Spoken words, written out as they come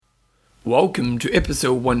Welcome to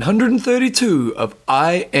episode 132 of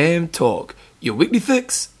I Am Talk, your weekly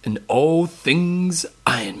fix in all things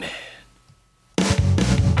Iron Man.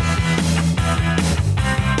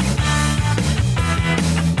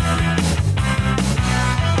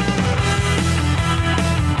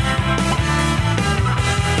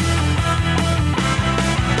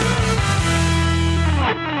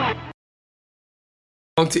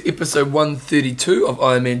 On to episode 132 of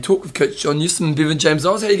Iron Man Talk with Coach John Newsom and Bevan James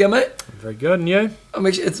Oz. How you going, mate? Very good, and you?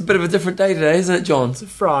 It's a bit of a different day today, isn't it, John? It's a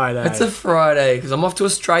Friday. It's a Friday, because I'm off to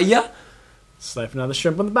Australia. Slap another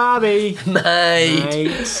shrimp on the barbie.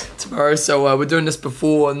 Mate. Tomorrow, so we're doing this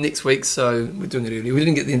before next week, so we're doing it early. We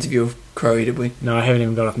didn't get the interview of Crowe, did we? No, I haven't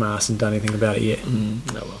even got off my ass and done anything about it yet.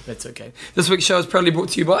 No, well, that's okay. This week's show is proudly brought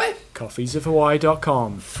to you by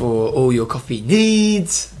coffeesofhawaii.com. For all your coffee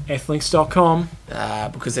needs. Athlinks.com.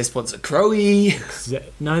 Because they sponsor Crowe.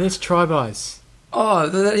 No, that's Trybuys. Oh,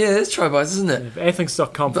 yeah, that's Trybuys, isn't it?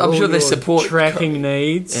 Athlinks.com for I'm all sure they your support tracking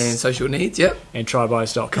needs. And social needs, yep. And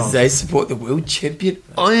Trybuys.com. Because they support the world champion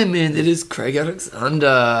Iron Man that is Craig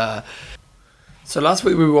Alexander. So last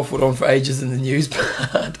week we waffled on for ages in the news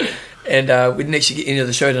part. And we didn't actually get any of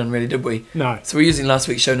the show done, really, did we? No. So we're using last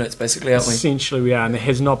week's show notes, basically, aren't we? Essentially we are, and there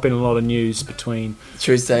has not been a lot of news between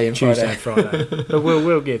Tuesday and Friday. But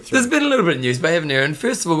we'll get through. There's been a little bit of news, but haven't there? And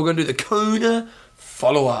first of all, we're going to do the Kona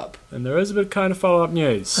follow-up. And there is a bit of kind of follow-up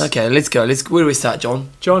news. Okay, let's go. Where do we start, John?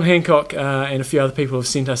 John Hancock and a few other people have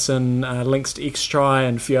sent us in links to X-Try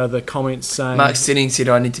and a few other comments saying... Mark Stenning said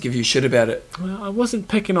I need to give you shit about it. Well, I wasn't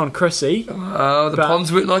picking on Chrissy. Oh, the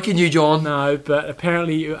Poms weren't liking you, John. No, but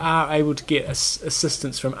apparently you are able to get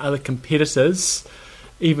assistance from other competitors,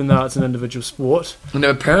 even though it's an individual sport. And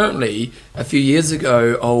apparently, a few years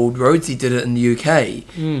ago, old Rhodesy did it in the UK,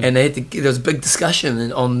 and they had there was a big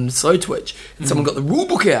discussion on Slow Twitch, and someone got the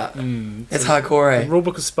rulebook out. That's hardcore, eh? The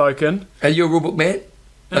rulebook is spoken. Are you a rulebook man?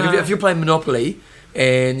 Like if you're playing Monopoly,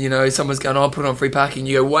 and someone's going, "I'll put it on free parking,"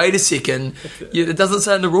 you go, "Wait a second, it doesn't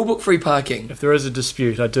say in the rulebook free parking." If there is a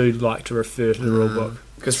dispute, I do like to refer to the rulebook.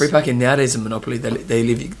 Because free parking nowadays in Monopoly, they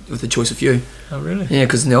leave you with the choice of few. Oh, really? Yeah,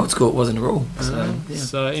 because in the old school it wasn't a rule.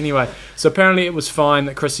 So anyway, apparently it was fine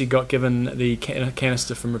that Chrissy got given the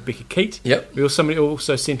canister from Rebecca Keat. Yep. Somebody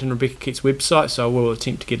also sent in Rebecca Keat's website, so I will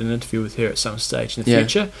attempt to get an interview with her at some stage in the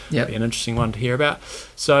future. Yep. Be an interesting one to hear about.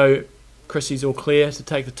 So Chrissy's all clear to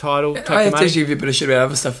take the title. I have to give you a bit of shit about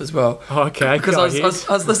other stuff as well. Oh, okay. Because I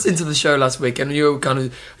was listening to the show last week, and you're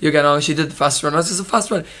going, "Oh, she did the fastest run." I was just the fast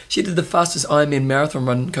run. She did the fastest Ironman marathon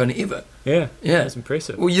run Kona ever. Yeah. Yeah. That's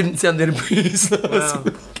impressive. Well, you didn't sound that impressed. Well,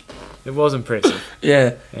 it was impressive.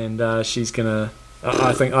 Yeah. And she's gonna.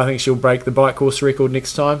 I think she'll break the bike course record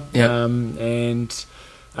next time. Yeah. And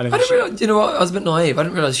I didn't realize. You know what? I was a bit naive. I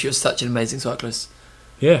didn't realize she was such an amazing cyclist.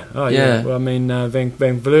 Yeah. Oh, yeah. Yeah. Well, I mean, Van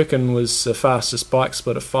Vleuten was the fastest bike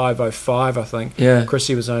split at 5:05, I think. Yeah.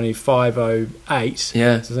 Chrissy was only 5:08.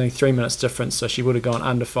 Yeah. So there's only 3 minutes difference, so she would have gone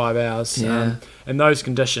under 5 hours. Yeah. In those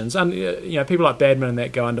conditions, and people like Badman and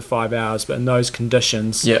that go under 5 hours, but in those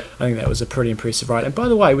conditions, Yep. I think that was a pretty impressive ride. And by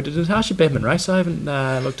the way, did Natasha Badman race? I haven't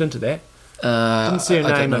looked into that. Didn't see her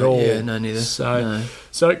name at all. Yeah, no, neither.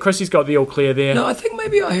 So Chrissy's got the all clear there. No, I think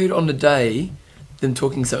maybe I heard on the day them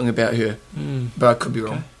talking something about her, but I could be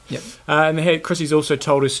wrong. Yep. And Chrissy's also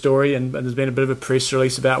told her story, and there's been a bit of a press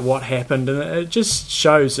release about what happened, and it just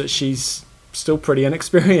shows that she's still pretty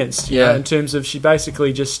inexperienced. You know, in terms of she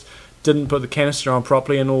basically just didn't put the canister on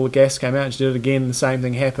properly, and all the gas came out, and she did it again, and the same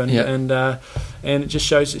thing happened. Yep. And it just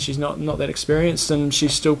shows that she's not that experienced, and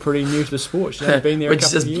she's still pretty new to the sport. She's only been there a couple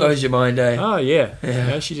of years. Which just blows your mind, eh? Oh,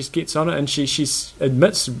 yeah. She just gets on it, and she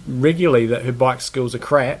admits regularly that her bike skills are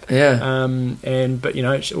crap. Yeah. But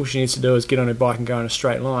all she needs to do is get on her bike and go in a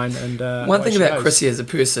straight line. And one thing about Chrissy as a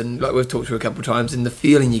person, like we've talked to her a couple of times, and the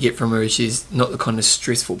feeling you get from her is she's not the kind of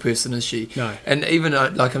stressful person, is she? No. And even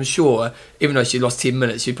I'm sure, even though she lost 10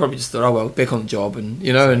 minutes, she probably just thought, "Oh well, back on the job," and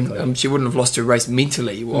Exactly. and she wouldn't have lost her race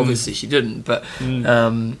mentally. Well, obviously she didn't, but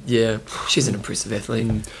she's an impressive athlete.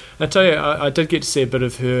 I tell you, I did get to see a bit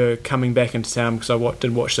of her coming back into town because I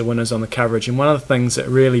did watch the winners on the coverage, and one of the things that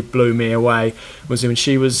really blew me away was when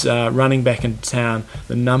she was running back into town,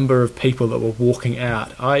 the number of people that were walking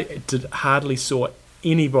out. I hardly saw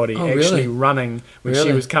anybody actually running when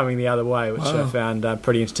she was coming the other way, which I found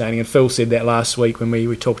pretty entertaining. And Phil said that last week when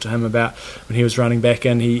we talked to him about when he was running back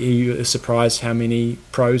in, he was surprised how many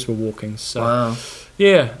pros were walking. So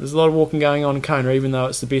yeah, there's a lot of walking going on in Kona, even though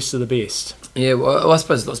it's the best of the best. Yeah, well, I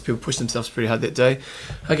suppose lots of people pushed themselves pretty hard that day.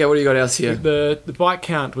 Okay, what do you got else here? The bike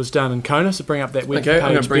count was done in Kona, so bring up that web page. Okay,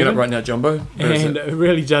 I'm going to bring it up right now, Jumbo. And it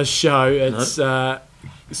really does show it's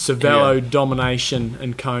Cervelo domination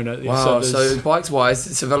in Kona. Wow, so there's- bikes-wise,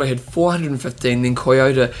 Cervelo had 415, then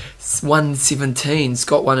Toyota 117,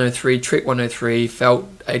 Scott 103, Trek 103, Felt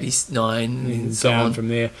 89, and so down on. from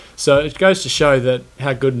there. So it goes to show that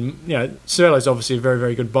how good, Cervelo's obviously a very,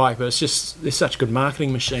 very good bike, but it's just, they're such a good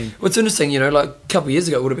marketing machine. What's interesting, like a couple of years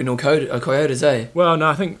ago, it would have been all Toyotas, eh? Well, no,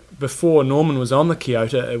 I think before Norman was on the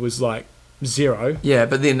Kyoto, it was like 0. Yeah,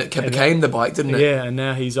 but then it became the bike, didn't it? Yeah, and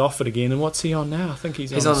now he's off it again. And what's he on now? I think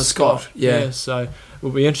he's on the Scott. Yeah. So it'll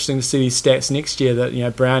be interesting to see these stats next year.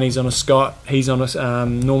 That Brownie's on a Scott, he's on a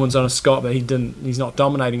Norman's on a Scott, but he's not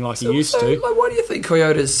dominating like he used to. Like, why do you think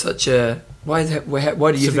Toyota's such a? Why do you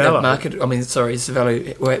think they've marketed? I mean, sorry,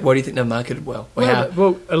 Cervelo. Why do you think they've marketed well?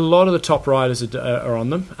 Well, a lot of the top riders are on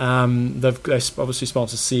them. They obviously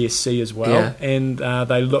sponsor CSC as well, Yeah. and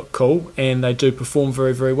they look cool and they do perform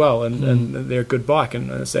very, very well, and they're a good bike, and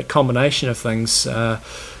it's that combination of things that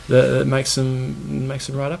makes them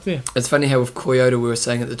right up there. It's funny how with Toyota we were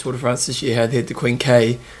saying at the Tour de France this year how they had the Queen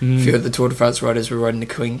K. A few of the Tour de France riders were riding the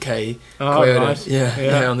Queen K. Toyota. Right.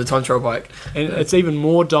 Yeah, on the time trial bike. And it's even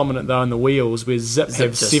more dominant though in the wheels, where Zip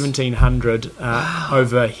have just- 1700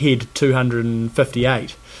 over head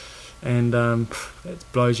 258, and it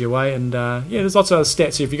blows you away. And there's lots of other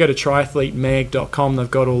stats here. If you go to triathletemag.com,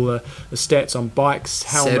 they've got all the stats on bikes,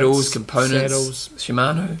 helmets, Saddles, components, saddles,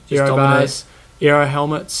 Shimano, just aero dominate. bars, aero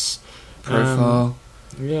helmets, Profile.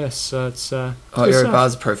 So it's Aero good stuff.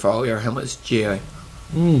 bars, profile, aero helmets, Geo.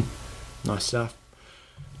 Nice stuff.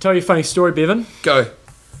 Tell you a funny story, Bevan. Go.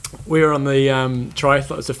 We were on the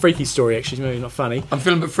triathlon. It's a freaky story, actually. Maybe not funny. I'm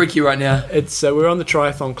feeling a bit freaky right now. It's we were on the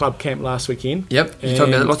triathlon club camp last weekend. Yep. You told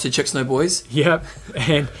me that And- lots of chicks, no boys. Yep,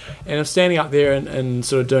 and I'm standing up there and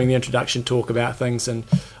sort of doing the introduction talk about things, and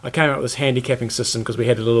I came up with this handicapping system because we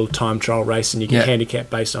had a little time trial race, and you can Yeah. handicap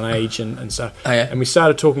based on age and so. Oh, yeah. And we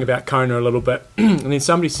started talking about Kona a little bit, and then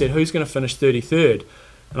somebody said, "Who's going to finish 33rd?"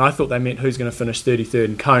 And I thought they meant who's going to finish 33rd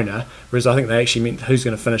in Kona, whereas I think they actually meant who's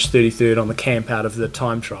going to finish 33rd on the camp out of the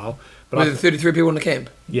time trial. But Were there 33 people in the camp?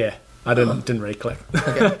 I didn't really click.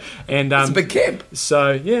 And It's a big camp.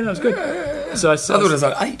 so yeah, no, it was good. So I I thought it was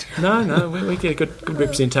like 8. no, we get a good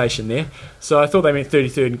representation there. So I thought they meant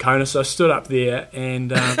 33rd in Kona, so I stood up there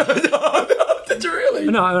and Did you really?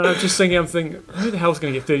 no, I was just thinking, who the hell's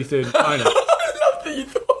going to get 33rd in Kona? I love that you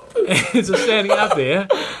thought that. And so standing up there,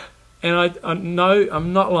 and I know,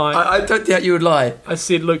 I'm not lying, I don't doubt you would lie. I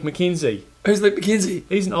said Luke McKenzie. Who's Luke McKenzie?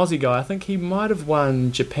 He's an Aussie guy. I think he might have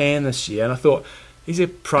won Japan this year, and I thought, he's a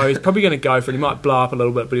pro, he's probably going to go for it. He might blow up a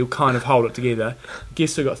little bit, but he'll kind of hold it together.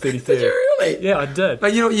 Guess who got 33rd? Did you really? Yeah, I did.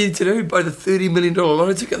 Mate, you know what you need to do? Buy the $30 million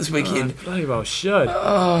lotto ticket this weekend. I bloody well should.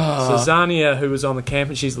 Oh. So Zania, who was on the camp,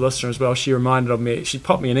 and she's a listener as well, she reminded of me. She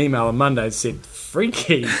popped me an email on Monday and said,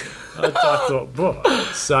 "Freaky." I thought, whoa.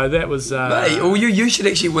 So that was. Mate, well, you should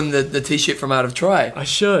actually win the T-shirt from Out of Try. I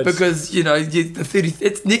should. Because, the 30.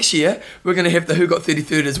 It's next year, we're going to have the Who Got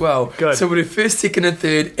 33rd as well. Good. So we'll do first, second, and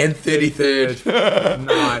third, and 33rd.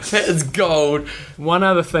 Nice. That is gold. One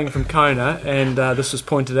other thing from Kona, and this was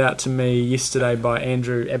pointed out to me yesterday by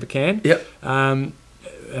Andrew Abakan. Yep.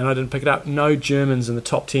 And I didn't pick it up. No Germans in the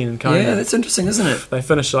top 10 in Kona. Yeah, that's interesting, isn't it? They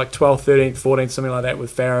finished like 12th, 13th, 14th, something like that with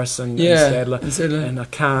Farris and Stadler. and Stadler. And I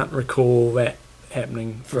can't recall that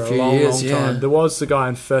happening for a a few long, years, long yeah. time. There was the guy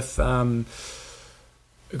in 5th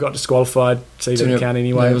who got disqualified, so he didn't count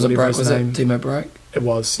anyway. No, was it whatever Bright? his Was name. it Timo Bright? It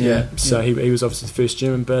was, Yeah, yeah. So he was obviously the first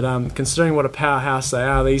German, but considering what a powerhouse they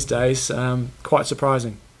are these days, quite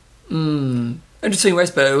surprising. Interesting race,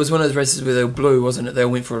 but it was one of those races where they were blue, wasn't it? They all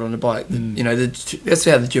went for it on the bike. That's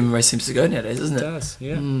how the German race seems to go nowadays, isn't It it? does,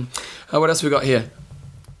 yeah. What else we got here?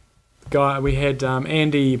 Guy, we had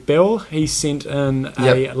Andy Bell. He sent in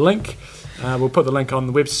a link. We'll put the link on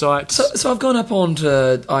the website. So I've gone up onto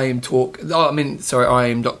IM.com,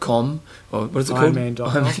 or what is it called?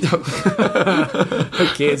 Ironman.com. Who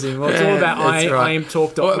cares anymore? It's all about That's right.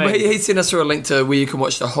 imtalk.me. Well, he sent us through a link to where you can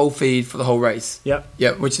watch the whole feed for the whole race. Yep.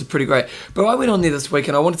 Yeah, which is pretty great. But I went on there this week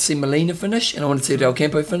and I wanted to see Molina finish and I wanted to see Del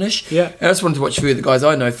Campo finish. Yeah. And I just wanted to watch a few of the guys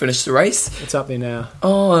I know finish the race. It's up there now.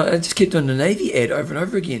 Oh, I just kept doing the Navy ad over and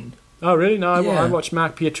over again. Oh, really? No, Yeah. I watched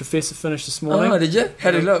Mark Pietrofessa finish this morning. Oh, did you? How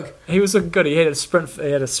did he look? He was looking good. He had a sprint. He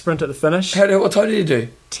had a sprint at the finish. What time did he do?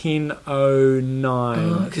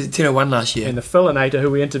 10:09. Because 10:01 last year. And the Fillinator, who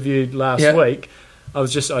we interviewed last Yeah. week, I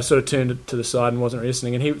sort of turned it to the side and wasn't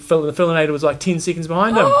listening, and the Fillinator was like 10 seconds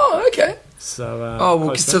behind him. Oh, okay.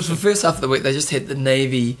 So. So for the first half of the week, they just had the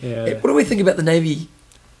Navy. Yeah. What do we think about the Navy?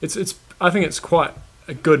 It's. I think it's quite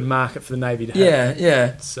a good market for the Navy to have.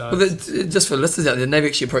 Yeah. So. Well, just for the listeners out there, the Navy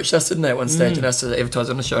actually approached us, didn't they, at one stage, and asked us to advertise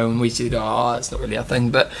on the show, and we said, it's not really our thing.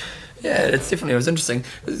 But Yeah, it was interesting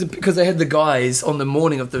because they had the guys on the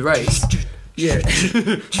morning of the race. Yeah.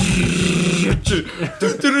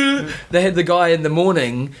 They had the guy in the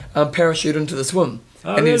morning parachute into the swim.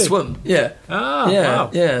 Oh, and really? then swim. Yeah. Ah, Yeah. wow.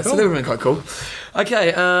 Yeah. Cool. So that would have been quite cool.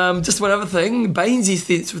 Okay, just one other thing. Bainesy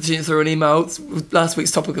sent through an email with last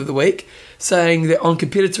week's topic of the week saying that on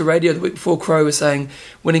competitor radio the week before, Crow was saying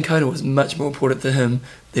winning Kona was much more important to him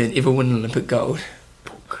than ever winning Olympic gold.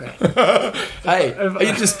 Crap. Hey, are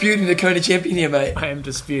you disputing the Kona champion here, mate? I am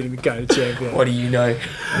disputing the Kona champion. What do you know?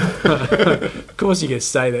 Of course, you can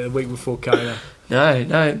say that the week before Kona.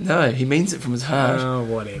 No. He means it from his heart. Oh,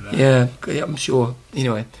 whatever. Yeah, I'm sure.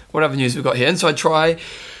 Anyway, what other news we've got here? Inside Try.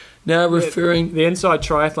 Now referring... The Inside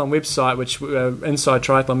Triathlon website, which Inside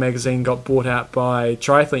Triathlon magazine got bought out by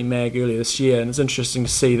Triathlete Mag earlier this year, and it's interesting to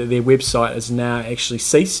see that their website is now actually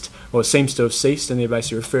ceased, or it seems to have ceased, and they're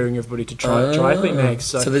basically referring everybody to Triathlete Mag.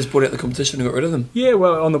 So they just bought out the competition and got rid of them? Yeah,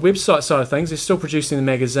 well, on the website side of things, they're still producing the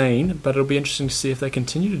magazine, but it'll be interesting to see if they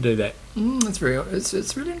continue to do that. It's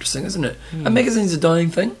really interesting, isn't it? A magazine's a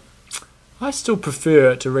dying thing. I still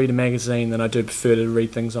prefer to read a magazine than I do prefer to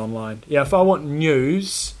read things online. Yeah, if I want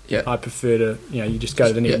news, I prefer to, you just go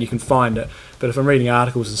to the net and you can find it. But if I'm reading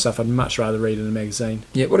articles and stuff, I'd much rather read in a magazine.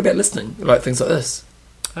 Yeah, what about listening? Like things like this?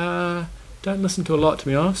 Don't listen to a lot, to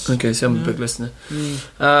be honest. Okay, so I'm a big listener.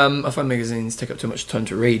 I find magazines take up too much time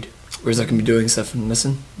to read, whereas I can be doing stuff and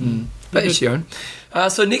listen. But it's your own.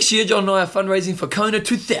 So next year, John and I are fundraising for Kona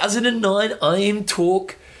 2009 IM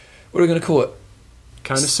Talk. What are we going to call it?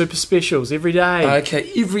 Kona Super Specials every day.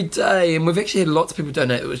 Okay, every day. And we've actually had lots of people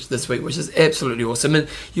donate this week, which is absolutely awesome. And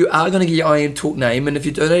you are going to get your IM Talk name. And if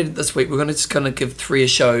you donated this week, we're going to just kind of give 3 a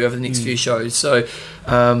show over the next few shows. So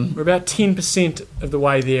we're about 10% of the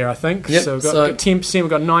way there, I think. Yep, So we've got 10%, we've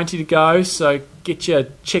got 90 to go. So get your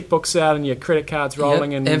checkbooks out and your credit cards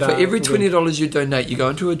rolling. Yep. And for every $20 you donate, you go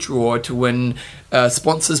into a draw to win a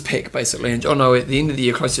sponsors pack, basically. And John and I, at the end of the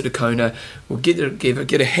year, closer to Kona, we'll get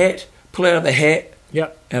a hat, pull out the hat,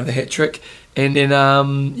 Yep. out of the hat trick, and then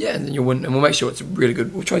and then you'll win, and we'll make sure it's really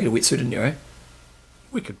good. We'll try to get a wetsuit in there, eh?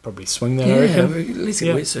 We could probably swing that, I reckon. At least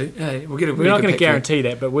get a wetsuit. Hey, we'll get a We're not going to guarantee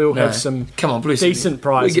that, but we'll have some decent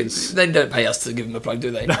prizes. They don't pay us to give them a plug,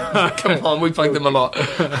 do they? Come on, we plug them a lot.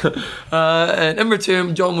 And in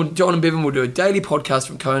return, John and Bevan will do a daily podcast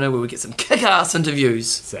from Kona where we get some kick-ass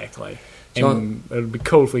interviews. Exactly. And it'll be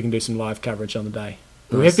cool if we can do some live coverage on the day.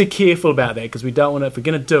 But we have to be careful about that because we don't want to, if we're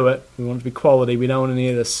going to do it, we want it to be quality. We don't want any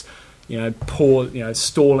of this, poor,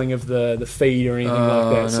 stalling of the feed or anything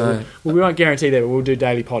like that. So we won't guarantee that, but we'll do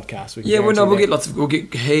daily podcasts. We'll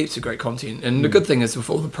get heaps of great content. And the good thing is with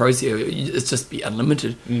all the pros here, it's just be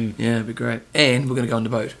unlimited. Yeah, it'd be great. And we're going to go on the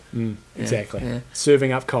boat. Exactly. Yeah.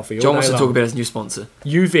 Serving up coffee. John wants to talk about his new sponsor.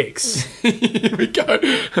 Uvex. Here we go.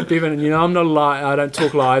 Bevan, I'm not a liar. I don't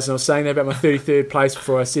talk lies. And I was saying that about my 33rd place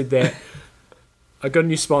before I said that. I got a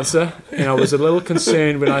new sponsor, and I was a little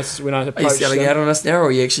concerned when I approached them. Are you selling out on us now, or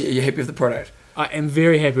are you happy with the product? I am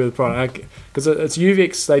very happy with the product because it's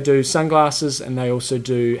Uvex. They do sunglasses and they also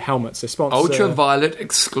do helmets. They sponsor ultraviolet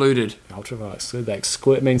excluded. Ultraviolet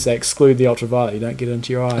excluded. It means they exclude the ultraviolet. You don't get it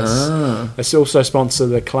into your eyes. They also sponsor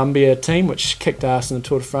the Columbia team, which kicked ass in the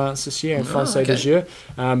Tour de France this year in Francais du Jour.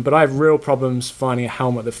 But I have real problems finding a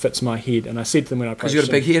helmet that fits my head. And I said to them when I approached them,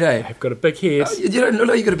 because you got a big head, eh? I've got a big head. You don't look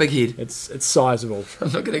like you got a big head. It's sizable.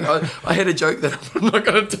 I'm not kidding. I had a joke that I'm not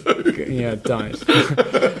going to do. Yeah, don't.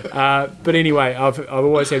 But anyway, I've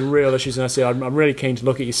always had real issues, and I said I'm really keen to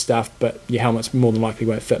look at your stuff, but your helmet's more than likely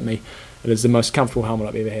won't fit me. It is the most comfortable helmet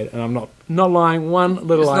I've ever had, and I'm not lying one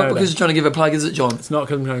little iota. It's not because you're trying to give a plug, is it, John? It's not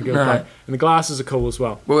because I'm trying to give a plug. And the glasses are cool as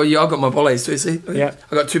well. Well, yeah, I've got my bollies too, see? Yeah. I've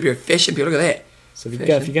got 2 pair of fashion pair, look at that. So if you're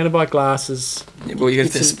going to buy glasses, you're going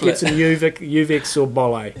to split. Get some Uvex or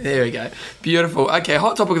Bolle. There we go. Beautiful. Okay,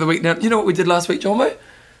 hot topic of the week. Now, you know what we did last week, John, mate?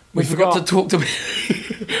 We forgot to talk to...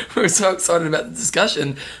 We were so excited about the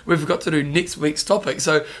discussion, we forgot to do next week's topic.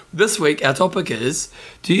 So this week, our topic is,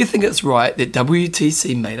 do you think it's right that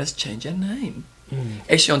WTC made us change our name?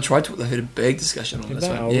 Actually, on Try Talk, they had a big discussion on this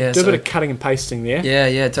one. Yeah, do a bit of cutting and pasting there.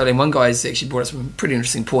 Yeah, totally. And one guy's actually brought us some pretty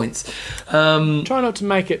interesting points. Try not to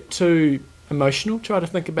make it too emotional. Try to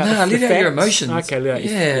think about the let out your emotions. Okay, let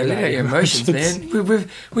out your emotions, man.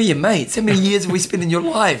 We're your mates. How many years have we spent in your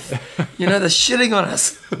life? They're shitting on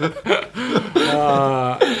us.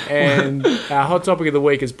 And our hot topic of the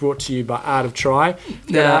week is brought to you by Art of Try.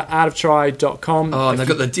 Artoftry.com. Oh, and they've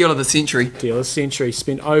got the deal of the century. Deal of the century.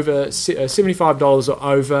 Spend over $75 or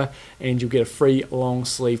over, and you'll get a free long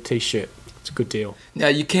sleeve t-shirt. It's a good deal. Now,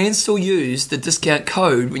 you can still use the discount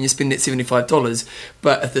code when you spend that $75,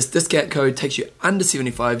 but if this discount code takes you under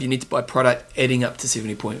 75, you need to buy product adding up to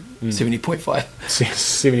 70.5.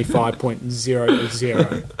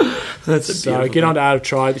 75.00. That's a So get on to Art of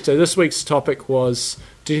Try. So this week's topic was,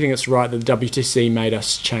 do you think it's right that the WTC made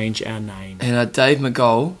us change our name? And Dave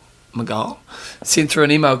McGoll sent through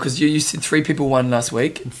an email because you said 3 people won last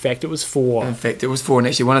week. In fact, it was 4. In fact, it was 4, and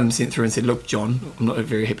actually one of them sent through and said, "Look, John, I'm not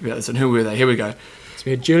very happy about this." And who were they? Here we go. So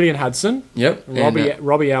we had Julian Hudson, Yep.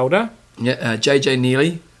 Robbie Elder, JJ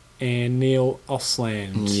Neely, and Neil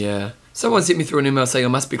Osland. Yeah. Someone sent me through an email saying I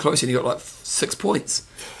must be close, and he got like 6 points.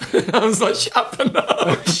 I was like, sharpen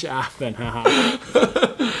up. Sharpen up.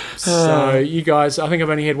 So you guys, I think I've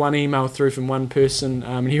only had one email through from one person,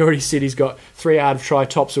 and he already said he's got 3 Art of Try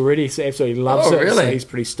tops already. He absolutely loves it. Really? So he's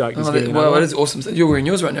pretty stoked. He's getting Well, another it is awesome. You're wearing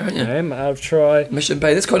yours right now, aren't you? one. Yeah, Art of Try. Mission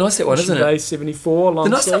Bay. That's quite nice, that one, Mission isn't Bay it? 74, long The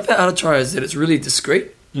nice sleeve. stuff about Art of Try is that it's really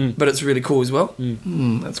discreet, but it's really cool as well.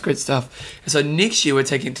 That's great stuff. And so next year we're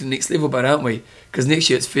taking it to the next level, but aren't we? Because next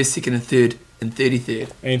year it's 1st, 2nd and 3rd and 33rd.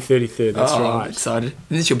 And 33rd, that's I'm right. excited.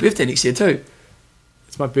 And it's your birthday next year too.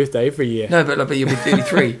 It's my birthday every year. No, but you'll be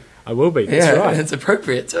 33. I will be, that's Yeah, right. it's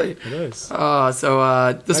appropriate too. It is.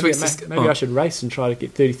 So this Maybe, week's... maybe I should race and try to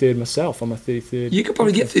get 33rd myself on my 33rd. You could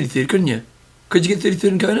probably get 33rd, couldn't you? Could you get 33rd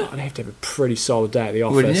in Kona? I'd have to have a pretty solid day at the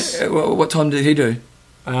Wouldn't office. you? What time did he do?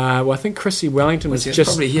 Well, I think Chrissy Wellington was It's just...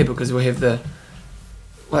 probably here because we have the...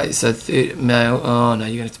 Wait, so male... Oh, no, you're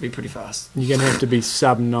going to have to be pretty fast. You're going to have to be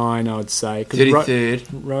sub 9, I would say. 'Cause 33rd.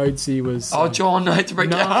 Rhodesy was... Oh, John, I hate to break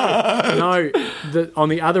no, down. no. On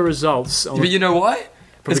the other results... But you know why?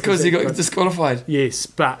 Probably It's because he got 'cause- disqualified. Yes,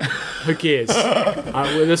 but who cares?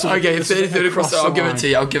 This Okay, this is 33rd across. I'll give it to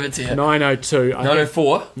you. you. I'll give it to you. 902.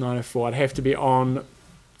 904. 904. I'd have to be on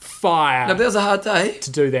fire No, but that was a hard day.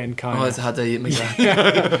 to do that in Kona. Oh, it's a hard day. It It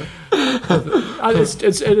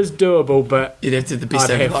is doable, but You'd have to do the best I'd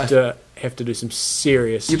day of your have life. to have to do some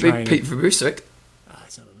serious You beat training. Pete Verbusick.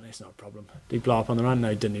 That's not a problem. Did he blow up on the run? No,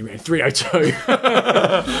 he didn't. He ran 302.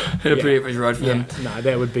 Had a pretty average ride for Yeah, him. no,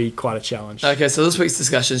 that would be quite a challenge. Okay, so this week's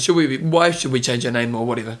discussion: why should we change our name or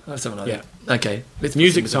whatever? Or something like that. Okay, let's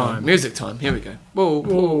Music proceed with the time. Music time. Here we go.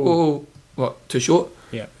 Whoa. What? Too short?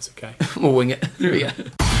 Yeah, it's okay. We'll wing it. Here we go.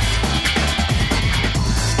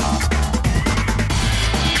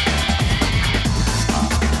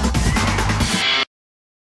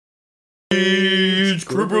 Age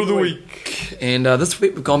group of the week. And this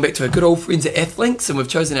week we've gone back to our good old friends at Athlinks, and we've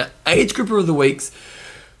chosen our age grouper of the week.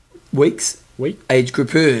 Age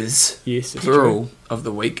groupers. Yes, it's plural true. of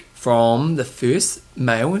the week from the first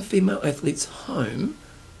male and female athletes' home.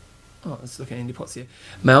 Oh, let's look at Andy Potts here.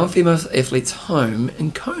 Male and female athletes' home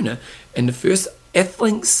in Kona, and the first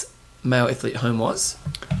Athlinks male athlete home was.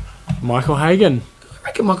 Michael Hagan. I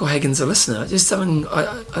reckon Michael Hagan's a listener. Just something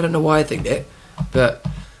I don't know why I think that, but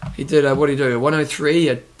he did. What did he do? A 103,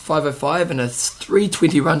 a 505, and a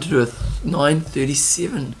 320 run to do a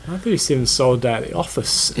 937. 937 solid day at the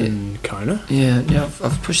office in Kona. Yeah, now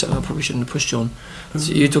I've pushed something I probably shouldn't have pushed, John.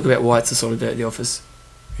 So you talk about why it's a solid day at the office.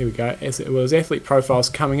 Here we go. His athlete profile's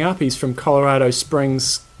coming up. He's from Colorado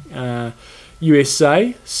Springs,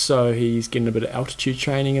 USA, so he's getting a bit of altitude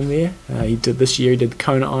training in there. He did this year. He did the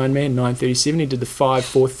Kona Ironman 937. He did the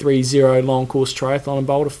 5430 long course triathlon in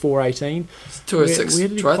Boulder 418.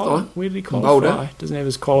 206 triathlon. Where did he qualify? Boulder. Doesn't have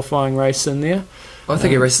his qualifying race in there. I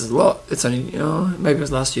think he races a lot. It's only maybe it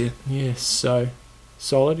was last year. Yes, so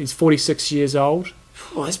solid. He's 46 years old.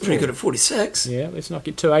 Oh, that's pretty good at 46. Yeah, let's not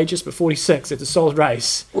get too ageist, but 46. It's a solid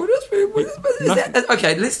race. What is that?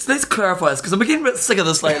 Okay, let's clarify this because I'm getting a bit sick of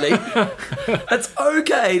this lately. It's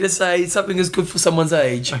okay to say something is good for someone's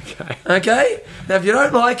age. Okay. Okay? Now, if you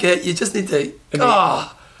don't like it, you just need to.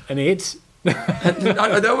 Annette.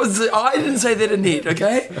 I didn't say that in net,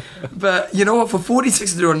 okay? But you know what? For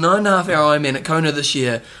 46 to do a 9.5 hour Ironman at Kona this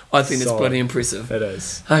year, I think that's Solid. bloody impressive. It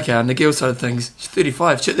is. Okay, on the girl side of things, she's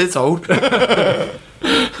 35. Shit, that's old.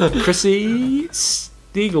 Chrissy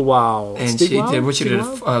Stiegelwald. And she did a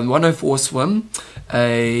 104 swim,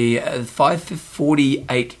 a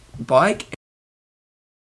 548 bike,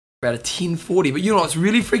 about a 1040. But you know what's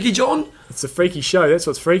really freaky, John? It's a freaky show. That's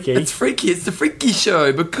what's freaky. It's freaky. It's the freaky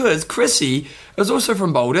show because Chrissy is also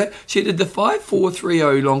from Boulder. She did the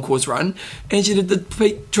 5430 long course run, and she did the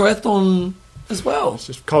triathlon as well. It's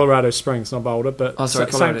just Colorado Springs, not Boulder, but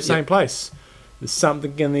Colorado, same place. There's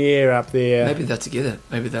something in the air up there. Maybe they're together.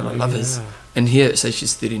 Maybe they're like lovers. And here it says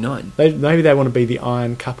she's 39. Maybe they want to be the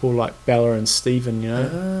iron couple like Bella and Stephen, you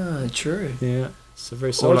know? Ah, true. Yeah. It's a very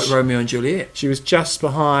Or solid. like Romeo and Juliet. She was just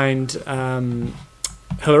behind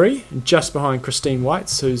Hillary, and just behind Christine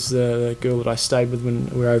Whites, who's the girl that I stayed with when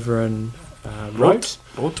we were over in Roth.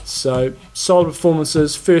 So solid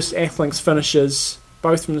performances, first Athlinks finishes,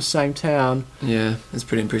 both from the same town. Yeah, that's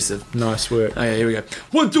pretty impressive. Nice work. Okay, here we go.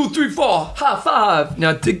 1, 2, 3, 4, high five. Now,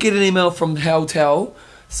 I did get an email from Hal Towel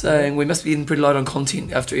saying we must be getting pretty light on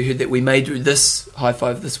content after we heard that we may do this high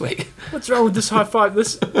five this week. What's wrong with this high five?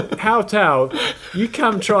 This Hal Towel, you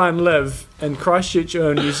come try and live in Christchurch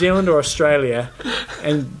or New Zealand or Australia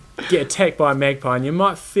and get attacked by a magpie, and you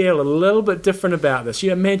might feel a little bit different about this.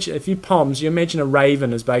 You imagine, if you POMs, you imagine a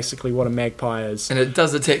raven is basically what a magpie is. And it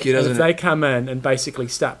does attack you, doesn't it? If they come in and basically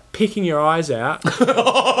start picking your eyes out...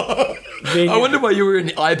 I wonder why you were in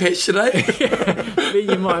the eye patch today. Then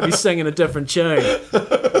you might be singing a different tune.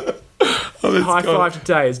 High five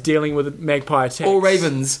today is dealing with magpie attacks. Or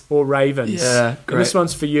ravens. Yeah, great. And this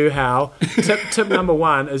one's for you, Hal. Tip number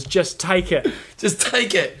 1 is just take it. Just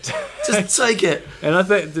take it. Just take it. And I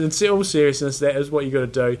think, in all seriousness, that is what you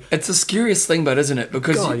got to do. It's the scariest thing, but isn't it?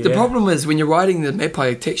 Because the problem is when you're riding, the magpie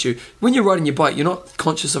attacks you. When you're riding your bike, you're not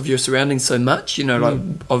conscious of your surroundings so much. You know,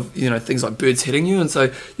 like things like birds hitting you, and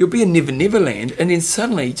so you'll be in Never Land, and then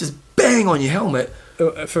suddenly just bang on your helmet.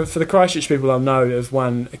 For the Christchurch people, they'll know of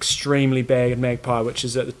one extremely bad magpie, which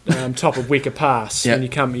is at the top of Weka Pass. Yep.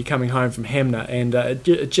 When you're coming home from Hamner, and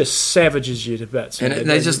it just savages you to bits. And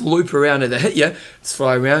they just loop around and they hit you,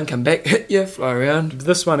 fly around, come back, hit you, fly around.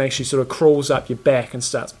 This one actually sort of crawls up your back and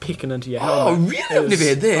starts picking into your helmet. Oh, really? I've never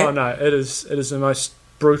had that. Oh, no, it is the most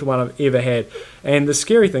brutal one I've ever had. And the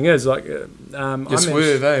scary thing is, like, you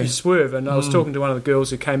swerve, and I was talking to one of the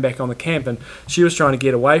girls who came back on the camp, and she was trying to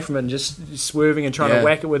get away from it and just swerving and trying to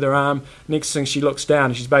whack it with her arm. Next thing, she looks down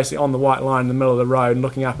and she's basically on the white line in the middle of the road and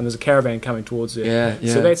looking up, and there's a caravan coming towards her.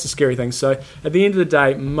 So that's the scary thing. So at the end of the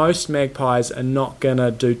day, most magpies are not going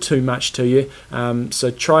to do too much to you.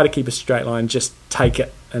 So try to keep a straight line, just take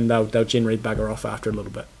it, and they'll generally bugger off after a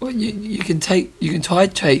little bit. Well, you can take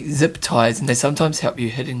zip ties, and they sometimes help you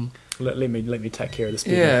hitting. Let me take care of this.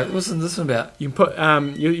 Yeah, what's this one about? You can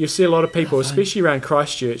put you see a lot of people, especially around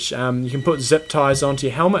Christchurch. You can put zip ties onto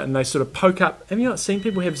your helmet, and they sort of poke up. Have you not seen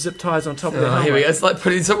people have zip ties on top of their helmet? Here we go. It's like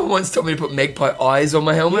someone once told me to put magpie eyes on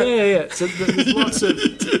my helmet. Yeah. So there's lots of.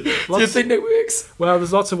 Do you think that works? Well,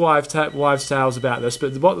 there's lots of wives' tales about this,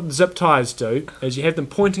 but what zip ties do is you have them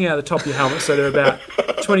pointing out the top of your helmet, so they're about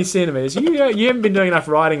 20 centimetres. You haven't been doing enough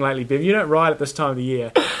riding lately, Bev. You don't ride at this time of the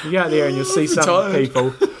year. You go out there and you'll see some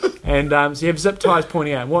people. And so you have zip ties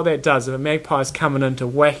pointing out. And what that does, if a magpie's coming in to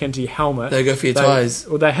whack into your helmet... They go for your ties.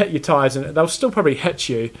 Or they hit your ties, and they'll still probably hit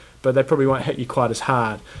you, but they probably won't hit you quite as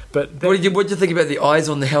hard. But what do you think about the eyes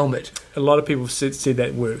on the helmet? A lot of people said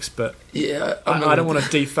that works, but yeah, I don't want to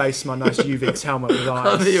deface my nice UVX helmet with eyes.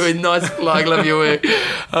 Love you, nice plug, love your work.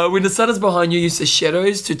 When the sun is behind you, use the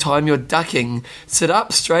shadows to time your ducking. Sit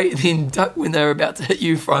up straight, then duck when they're about to hit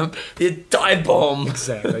you from their dive bomb.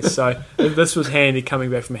 Exactly. So this was handy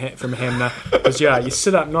coming back from Hamner, because you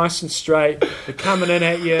sit up nice and straight. They're coming in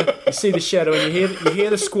at you. You see the shadow, and you hear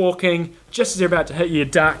the squawking. Just as they're about to hit you,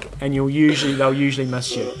 duck, and they'll usually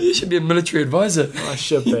miss you. You should be a military advisor. I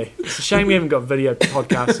should be. It's a shame we haven't got video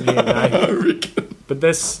podcasting here today. I reckon. But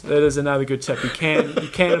that is another good tip. You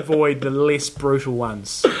can avoid the less brutal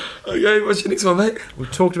ones. Okay, what's your next one, mate? We've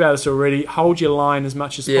talked about this already. Hold your line as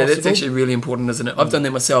much as possible. Yeah, that's actually really important, isn't it? I've done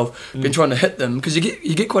that myself. Been trying to hit them because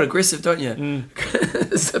you get quite aggressive, don't you?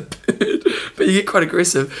 It's a bird, but you get quite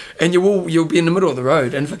aggressive, and you'll be in the middle of the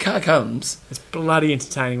road, and if a car comes, it's bloody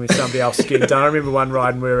entertaining when somebody else is getting done. I remember one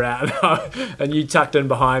ride and we were out, and you tucked in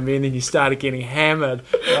behind me, and then you started getting hammered.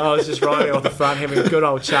 I was just riding off the front, having a good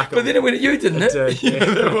old chuckle. But then it went at you, didn't it? Did, yeah,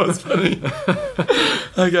 that was funny.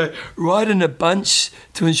 Okay, ride in a bunch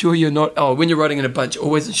to ensure you're not. Oh, when you're riding in a bunch,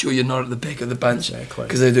 always ensure you're not at the back of the bunch. Exactly.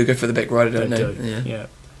 Because they do go for the back rider, don't they? Do. Yeah.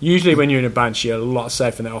 Usually when you're in a bunch, you're a lot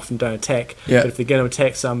safer, and they often don't attack. Yeah. But if they're going to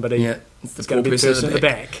attack somebody, it's going to be the person at the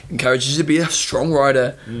back. Encourages you to be a strong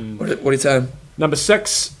rider. What are you saying? Number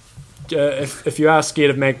 6, if you are scared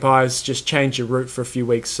of magpies, just change your route for a few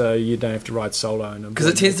weeks so you don't have to ride solo. Because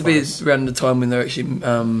it tends to be around the time when they're actually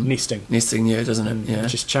nesting. Nesting, yeah, doesn't it? Yeah.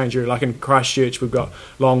 Just change your, like in Christchurch, we've got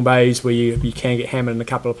long bays where you can get hammered in a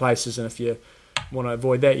couple of places, and if you want to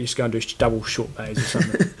avoid that, you just go and do double short bays or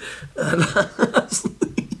something.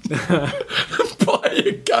 Buy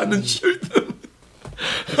a gun and shoot them.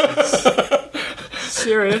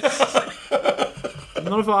 Serious. I'm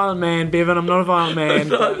not a violent man, Bevan. I'm not a violent man.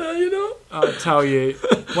 No, you're not. I'll tell you.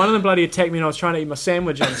 One of them bloody attacked me when I was trying to eat my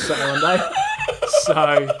sandwich on Saturday one day.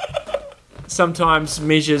 So sometimes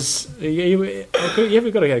measures. You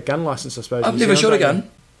haven't got to get a gun license, I suppose. I've never shot a gun.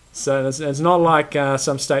 So it's not like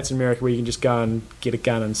some states in America where you can just go and get a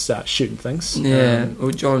gun and start shooting things. Yeah.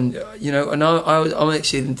 Well, John, you know, and I'm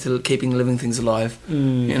actually into keeping living things alive.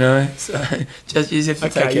 You know, so just you have to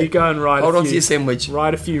take it. You go and ride. Hold on to your sandwich.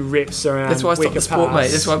 Ride a few reps around. That's why I stopped the sport,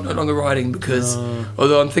 mate. That's why I'm no longer riding, because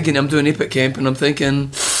although I'm thinking I'm doing Epic Camp, and I'm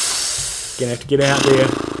thinking gonna have to get out there.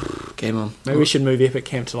 Game on. Maybe we should move Epic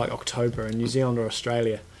Camp to like October in New Zealand or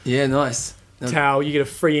Australia. Yeah, nice. Tal, you get a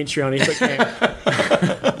free entry on Epic Camp.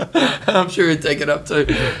 I'm sure he'd take it up too.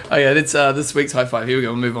 Oh yeah, that's this week's high five. Here we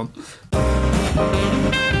go. We'll move on.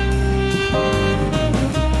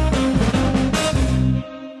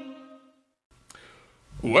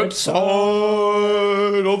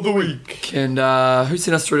 Website of the week. And who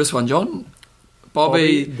sent us through this one, John?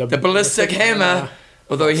 Bobby the Ballistic Hammer.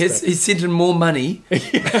 Although he sent in more money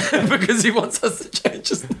because he wants us to change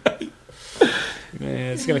his name.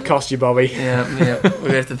 Yeah, it's going to cost you, Bobby. Yeah, we're going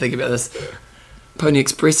to have to think about this. Pony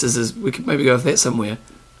Express we could maybe go with that somewhere.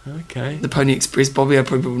 Okay. The Pony Express. Bobby, I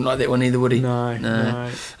probably wouldn't like that one either, would he? No.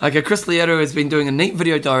 Okay, Chris Leoto has been doing a neat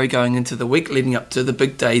video diary going into the week leading up to the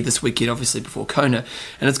big day this weekend, obviously before Kona,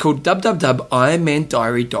 and it's called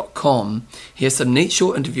www.ironmandiary.com. He has some neat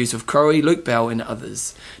short interviews with Crowe, Luke Bell and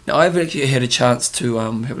others. Now, I've actually had a chance to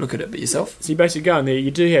have a look at it, but yourself? So you basically go in there, you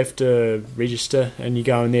do have to register and you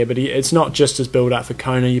go in there, but it's not just as build up for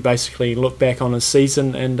Kona, you basically look back on his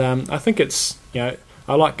season, and I think it's, you know,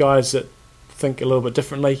 I like guys that think a little bit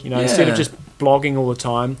differently, you know, instead of just blogging all the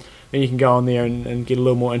time, then you can go on there and get a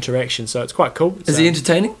little more interaction, so it's quite cool. Is he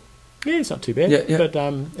entertaining? Yeah, it's not too bad, yeah. But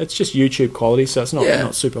it's just YouTube quality, so it's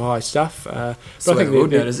not super high stuff. But I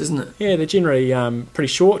think isn't it? Yeah, they're generally pretty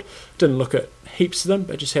short. Didn't look at heaps of them,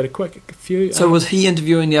 but just had a few. So was he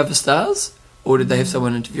interviewing the other stars, or did they have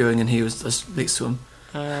someone interviewing and he was just next to him?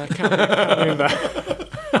 Can't remember.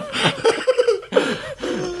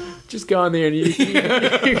 Just go in there and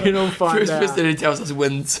you can all find out. First thing he tells us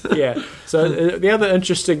wins. Yeah. So the other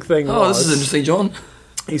interesting thing this is interesting, John.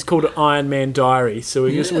 He's called it Iron Man Diary. So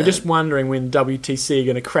we're just wondering when WTC are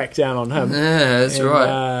going to crack down on him. Yeah, that's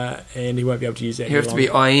right. And he won't be able to use that. You have to be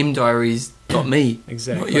imdiaries.me.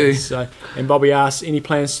 Exactly. Not you. So, and Bobby asks, any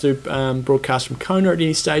plans to broadcast from Kona at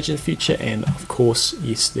any stage in the future? And of course,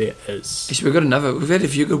 yes, there is. Actually, we've had a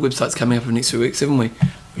few good websites coming up in the next few weeks, haven't we?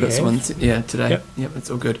 We've got someone, today. Yep, it's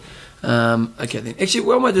all good. Okay then. Actually,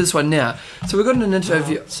 why don't I do this one now? So we got an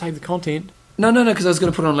interview. Save the content. No, because I was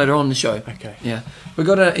going to put it on later on in the show. Okay. Yeah. We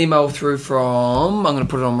got an email through from... I'm going to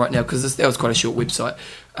put it on right now because that was quite a short website.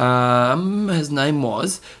 His name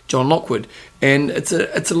was John Lockwood. And it's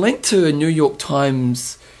a link to a New York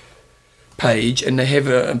Times page, and they have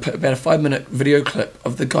about a 5-minute video clip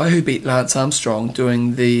of the guy who beat Lance Armstrong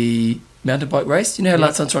doing the mountain bike race. You know how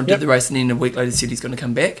Lance Armstrong did the race and then a week later said he's going to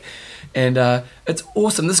come back? And it's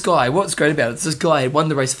awesome. This guy, what's great about it is this guy had won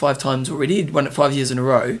the race 5 times already. He'd won it 5 years in a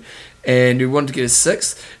row. And he wanted to get his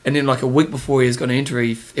 6th. And then like a week before he was going to enter,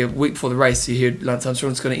 a week before the race, he heard Lance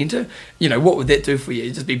Armstrong's going to enter. You know, what would that do for you?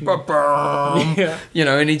 It'd just be... Yeah. You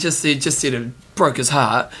know, and he just said it broke his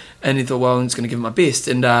heart. And he thought, well, I'm just going to give it my best.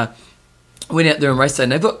 And went out there and raced day.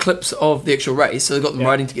 And they've got clips of the actual race. So they've got them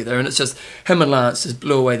riding together. And it's just him and Lance just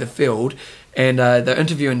blew away the field. And they're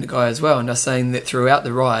interviewing the guy as well. And they're saying that throughout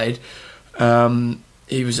the ride...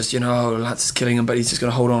 he was just, Lance is killing him, but he's just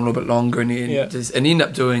going to hold on a little bit longer, and he ended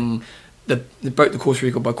up doing they broke the course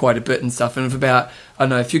record by quite a bit and stuff. And for about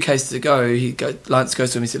a few cases ago, Lance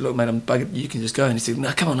goes to him. He said, "Look, mate, I'm buggered. You can just go." And he said,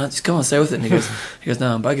 "No, come on, Lance, come on, stay with it." And he goes,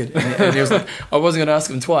 "No, I'm buggered." And he was like, "I wasn't going to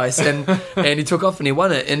ask him twice." And he took off and he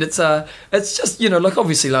won it. And it's just like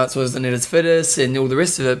obviously Lance wasn't at his fittest and all the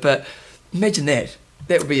rest of it, but imagine that.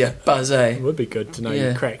 That would be a buzz, eh? It would be good to know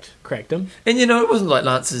you cracked him. And it wasn't like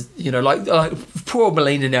Lance's, like poor old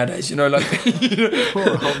Melina nowadays, poor old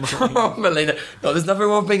Melina. No, there's nothing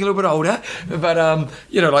wrong with being a little bit older, but I'm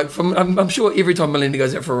sure every time Melina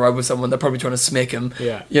goes out for a ride with someone, they're probably trying to smack him,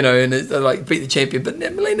 and they like beat the champion. But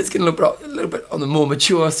Melina's getting a little bit on the more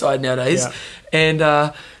mature side nowadays, and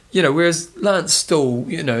whereas Lance still,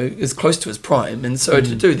 is close to his prime, and so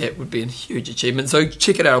to do that would be a huge achievement. So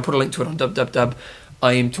check it out. I'll put a link to it on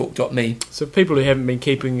www.imtalk.me. So for people who haven't been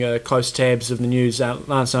keeping close tabs of the news,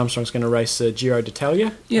 Lance Armstrong's going to race the Giro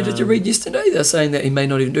d'Italia. Yeah, did you read yesterday? They're saying that he may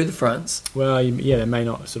not even do the France. Well, they may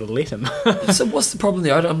not sort of let him. So what's the problem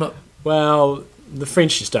there? I'm not... Well, the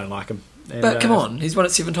French just don't like him. And, but come on, he's won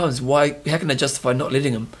it 7 times. Why? How can they justify not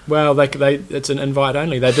letting him? Well, it's an invite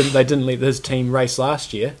only. They didn't let his team race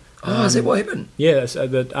last year. Oh, is that what happened? Yeah,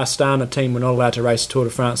 the Astana team were not allowed to race Tour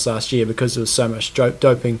de France last year because there was so much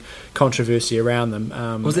doping controversy around them.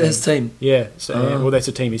 Was that his team? Yeah. So, well, that's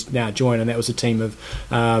a team he's now joined, and that was a team of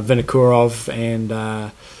Vinokurov and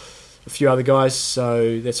few other guys,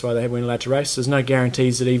 so that's why they weren't allowed to race. There's no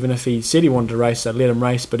guarantees that even if he said he wanted to race, they'd let him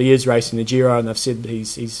race, but he is racing the Giro, and they've said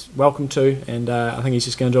he's welcome to, and I think he's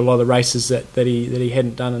just going to do a lot of the races that he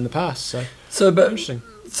hadn't done in the past. But interesting.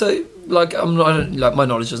 So, like, my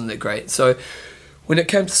knowledge isn't that great. So, when it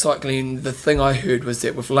came to cycling, the thing I heard was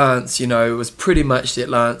that with Lance, it was pretty much that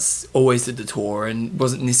Lance always did the Tour and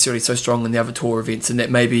wasn't necessarily so strong in the other Tour events, and that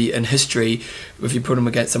maybe in history, if you put him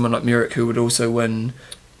against someone like Merrick, who would also win.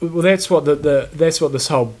 Well, that's what that's what this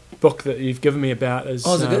whole book that you've given me about is.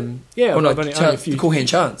 Oh, is it good? Yeah, only a few. Coolhand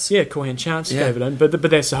Chance. Yeah, Coolhand Chance gave it in, but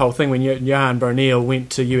that's the whole thing. When Johan Brownell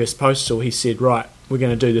went to US Postal, he said, right, we're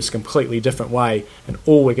going to do this completely different way, and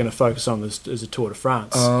all we're going to focus on is a Tour de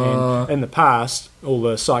France. And in the past, all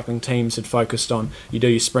the cycling teams had focused on, you do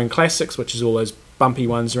your Spring Classics, which is all those bumpy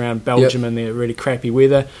ones around Belgium in their really crappy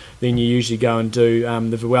weather. Then you usually go and do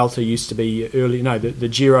the Vuelta used to be the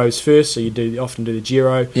Giros first, so you often do the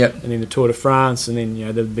Giro, and then the Tour de France, and then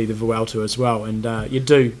there'd be the Vuelta as well. And you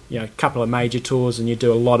do a couple of major tours, and you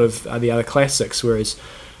do a lot of the other classics, whereas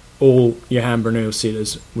all Johan Brunel said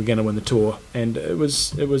is we're going to win the Tour, and it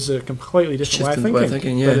was a completely different way of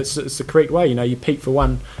thinking. But it's the correct way. You peak for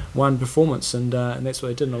one performance, and that's what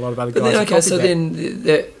they did. And a lot of other guys.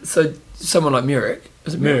 So someone like Merrick,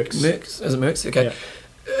 is it Merrick? Is it Merrick? Okay. Yeah.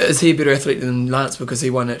 Is he a better athlete than Lance because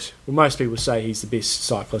he won it? Well, most people say he's the best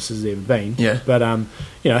cyclist there's ever been. Yeah. But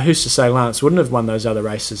who's to say Lance wouldn't have won those other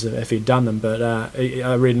races if he'd done them? But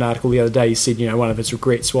I read an article the other day. He said one of his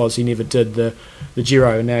regrets was he never did the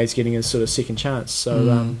Giro, and now he's getting his sort of second chance.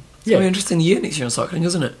 So it's going to be an interesting year next year in cycling,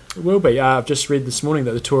 isn't it? It will be. I've just read this morning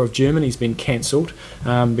that the Tour of Germany's been cancelled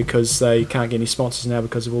because they can't get any sponsors now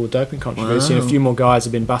because of all the doping controversy. Wow. And a few more guys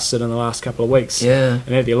have been busted in the last couple of weeks. Yeah.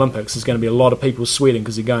 And at the Olympics, there's going to be a lot of people sweating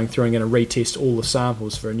because they're going through and going to retest all the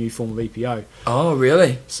samples for a new form of EPO. Oh,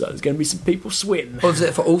 really? So there's going to be some people sweating. Oh, is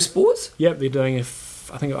that for all sports? Yep, they're doing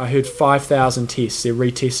I think I heard 5,000 tests. They're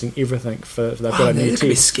retesting everything they've got a new test. That could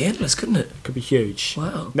be scandalous, couldn't it? It could be huge.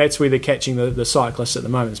 Wow. And that's where they're catching the cyclists at the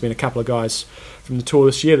moment. There's been a couple of guys from the Tour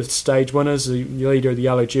this year, the stage winners, the leader of the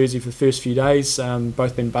yellow jersey for the first few days,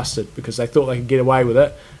 both been busted because they thought they could get away with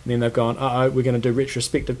it, and then they've gone, we're going to do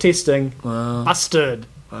retrospective testing. Wow. Busted.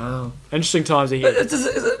 Wow. Interesting times ahead. Is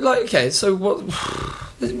it like, okay, so what?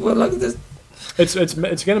 Well, like this. It's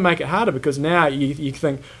going to make it harder because now you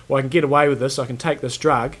think, well, I can get away with this, I can take this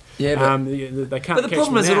drug. Yeah, but they can't. But the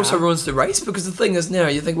problem is, it also ruins the race because the thing is now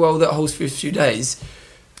you think, well, that whole first few days.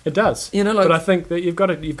 It does. But I think that you've got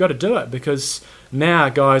to do it because now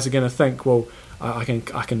guys are going to think, well, I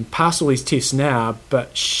can pass all these tests now,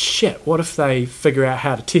 but shit, what if they figure out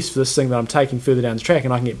how to test for this thing that I'm taking further down the track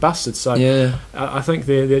and I can get busted? So I think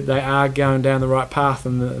they are going down the right path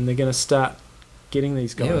and they're going to start getting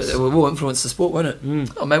these guys. Yeah, it will influence the sport, won't it?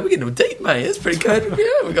 Oh, man, we're getting deep, mate. That's pretty good.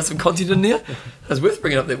 Yeah, we've got some content in there. It's worth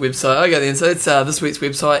bringing up that website. Okay, then. So it's this week's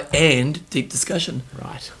website and deep discussion.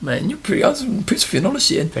 Right. Man, I was impressed with your knowledge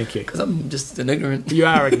here. Thank you. Because I'm just an ignorant. You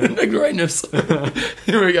are ignorant. Ignoramus.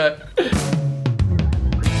 Here we go.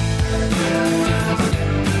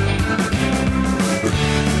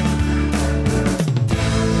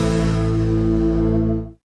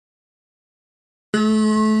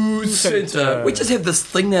 Centre. We just have this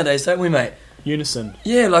thing nowadays, don't we, mate? Unison.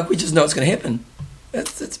 Yeah, like we just know it's going to happen.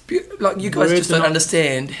 It's like you guys just don't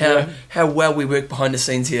understand how well we work behind the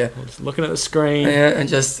scenes here. Just looking at the screen. Yeah,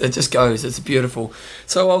 and it just goes. It's beautiful.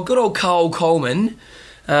 So our good old Carl Coleman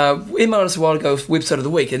emailed us a while ago with website of the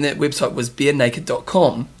week, and that website was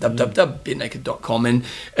barenaked.com, www.barenaked.com, and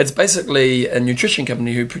it's basically a nutrition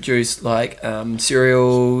company who produce like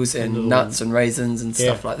cereals and nuts and raisins and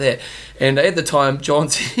stuff like that. And at the time, John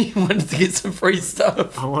said he wanted to get some free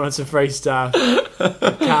stuff. I wanted some free stuff.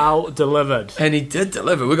 Carl delivered, and he did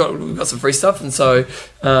deliver. We got some free stuff, and so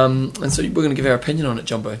we're going to give our opinion on it,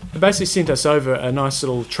 Jumbo. They basically sent us over a nice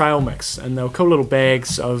little trail mix, and they were cool little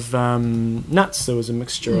bags of nuts. There was a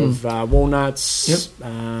mixture of walnuts,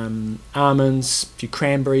 almonds, a few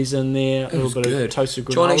cranberries in there, a little bit of toasted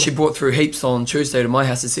granola. John actually brought through heaps on Tuesday to my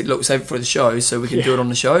house and said, look, save it for the show so we can do it on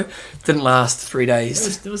the show. Didn't last 3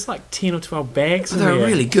 days. There was like 10 or 12 bags in there. They were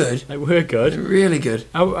really good. They were good. They're really good.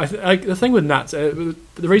 The thing with nuts, the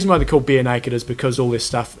reason why they're called Bare Naked is because all this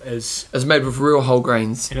stuff is made with real whole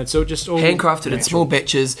grains. And it's all handcrafted natural. In small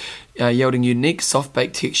batches, yielding unique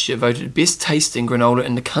soft-baked texture, voted best tasting granola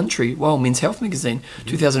in the country. Wow, Men's Health magazine,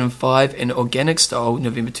 2005, and Organic Style,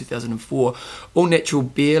 November 2004. All natural,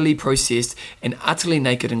 barely processed, and utterly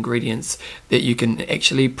naked ingredients that you can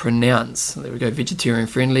actually pronounce. There we go, vegetarian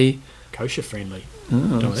friendly, kosher friendly.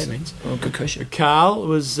 Don't know what that means. Oh, good kosher. Carl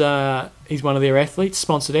was he's one of their athletes,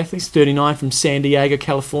 sponsored athletes, 39 from San Diego,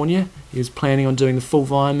 California. He was planning on doing the full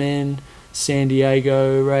Ironman San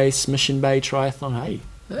Diego race, Mission Bay Triathlon. Hey,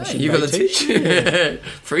 You got the t-shirt.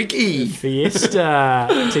 Freaky. Fiesta.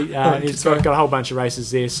 He's got a whole bunch of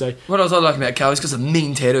races there. So What else I like about Carl is because of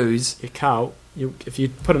mean tattoos. yeah, Carl, if you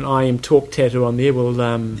put an I Am Talk tattoo on there, we'll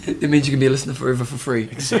It means you can be a listener forever for free.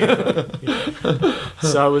 So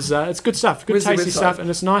it's good stuff, good Where's the tasty website? stuff, and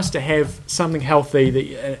it's nice to have something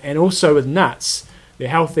healthy and also with nuts. They're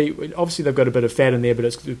healthy. Obviously, they've got a bit of fat in there, but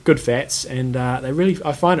it's good fats, and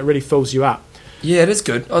I find it really fills you up. Yeah, it is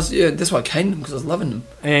good. That's why I came to them, because I was loving them.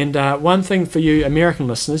 And one thing for you American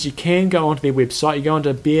listeners, you can go onto their website. You go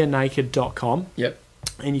onto barenaked.com. Yep.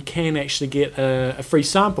 And you can actually get a free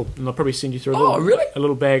sample, and they'll probably send you through really? a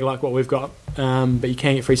little bag like what we've got. But you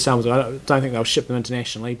can get free samples. I don't think they'll ship them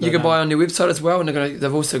internationally. But, You can buy on their website as well, and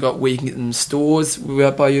they've also got where you can get them in stores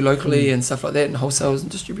by you locally and stuff like that, and wholesalers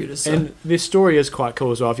and distributors. So. And their story is quite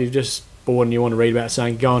cool as well. If you've just bored and you want to read about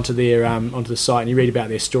something, go onto the site and you read about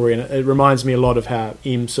their story, and it reminds me a lot of how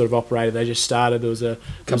M sort of operated. They just started. There was two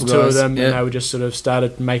of them, and they were just sort of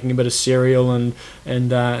started making a bit of cereal, and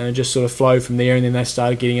it just sort of flowed from there. And then they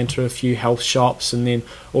started getting into a few health shops, and then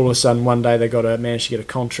all of a sudden one day they managed to get a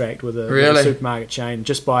contract with a supermarket chain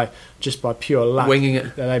just by pure luck. Winging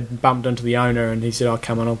it. They bumped into the owner, and he said, "Oh,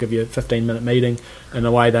 come on, I'll give you a 15-minute meeting." And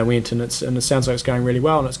away they went, and it sounds like it's going really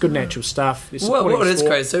well, and it's good natural stuff. Well, what is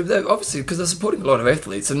great, so obviously because they're supporting a lot of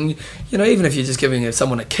athletes, and even if you're just giving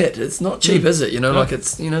someone a kit, it's not cheap, is it? Like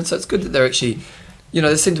it's so it's good that they're actually,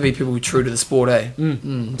 there seem to be people true to the sport, eh?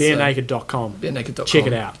 Barenaked.com. Barenaked.com. Check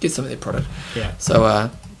it out. Get some of their product. Yeah. So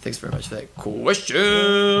thanks very much for that.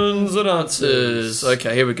 Questions and answers.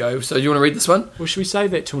 Okay, here we go. So you want to read this one? Well, should we save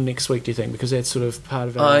that till next week, do you think? Because that's sort of part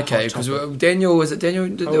of our okay, because Daniel, was it Daniel?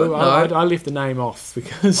 No. I left the name off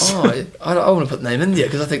because... I want to put the name in there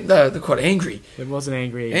because I think they're quite angry. It was an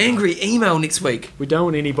angry email. Angry email next week. We don't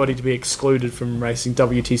want anybody to be excluded from racing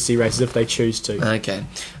WTC races if they choose to. Okay,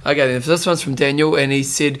 then. So this one's from Daniel, and he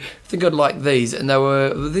said, I think I'd like these. And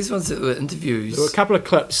these ones that were interviews. There were a couple of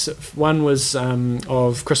clips. One was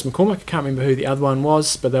of Chris McCormick. I can't remember who the other one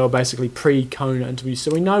was, but they were basically pre-Kona interviews.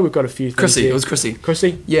 So we know we've got a few things Chrissy, here. it was Chrissy.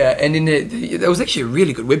 Chrissy? Yeah, and then it was actually a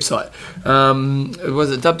really good website. It was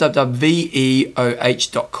at www.veoh.com.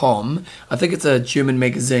 I think it's a German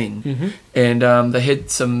magazine. Mm-hmm. And they had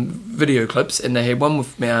some video clips, and they had one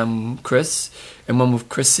with Chris and one with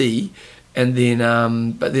Chrissy, and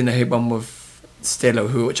then but then they had one with Stella,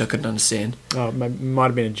 which I couldn't understand. Oh, it might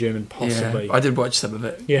have been in German, possibly. Yeah, I did watch some of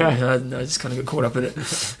it. Yeah. I just kind of got caught up in it.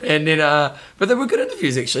 And then, but they were good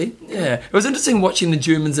interviews, actually. Yeah. It was interesting watching the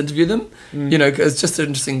Germans interview them. It's just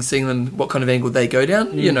interesting seeing them, what kind of angle they go down.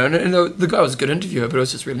 And the guy was a good interviewer, but it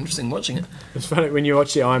was just really interesting watching it. It's funny when you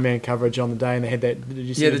watch the Ironman coverage on the day and they had that. Did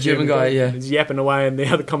you see the German guy, yeah. He's yapping away, and the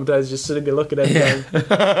other commentators just sitting there looking at him, going,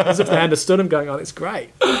 as if they understood him, going, "Oh, that's great."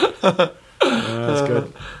 That's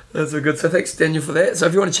good. That's so good. So thanks, Daniel, for that. So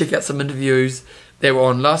if you want to check out some interviews that were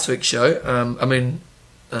on last week's show,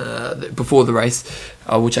 before the race,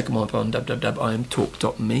 we'll check them up on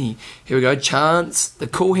www.imtalk.me. Here we go. Chance, the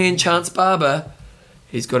cool hand Chance Barber.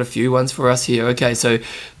 He's got a few ones for us here. Okay, so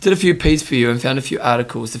did a few P's for you and found a few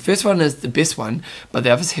articles. The first one is the best one, but the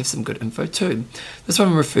others have some good info too. This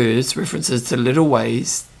one references to little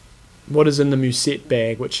ways. What is in the Musette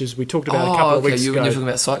bag, which is we talked about a couple of weeks ago. You're talking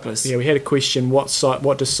about cyclists. Yeah, we had a question: what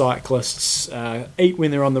do cyclists eat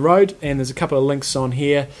when they're on the road? And there's a couple of links on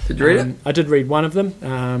here. Did you read it? I did read one of them,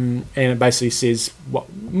 and it basically says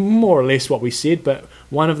more or less what we said, but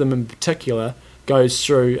one of them in particular goes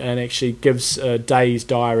through and actually gives a day's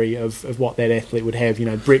diary of what that athlete would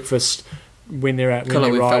have. Breakfast when they're out, when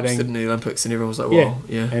they're riding. Phelps did in the Olympics, and everyone was like, "Wow,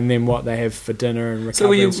 yeah." And then what they have for dinner and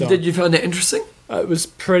recovery. So, did you find that interesting? It was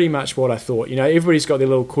pretty much what I thought. Everybody's got their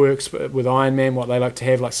little quirks with Ironman, what they like to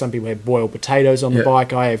have. Like some people have boiled potatoes on the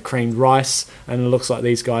bike. I have creamed rice, and it looks like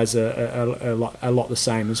these guys are a lot the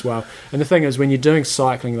same as well. And the thing is, when you're doing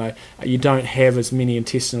cycling, though, you don't have as many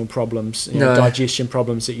intestinal problems, digestion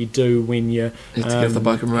problems that you do when you have to get off the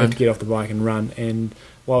bike and run. Have to get off the bike and run. And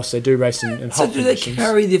whilst they do race in hot conditions. So do they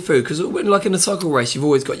carry their food? Because like in a cycle race, you've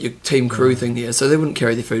always got your team crew thing there, so they wouldn't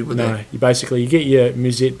carry their food, would they? No, you get your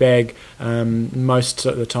Musette bag. Most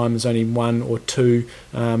of the time there's only one or two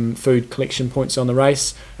food collection points on the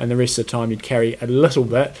race, and the rest of the time you'd carry a little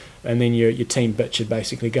bit, and then your team bit should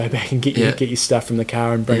basically go back and get your stuff from the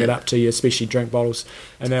car and bring it up to you, especially drink bottles.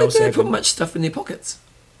 And they also put much stuff in their pockets.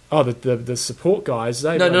 Oh, the support guys.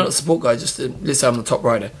 No, not the support guy. Just let's say I'm the top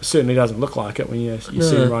rider. Certainly doesn't look like it when you see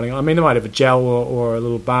them riding. I mean, they might have a gel or a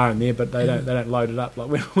little bar in there, but they don't load it up like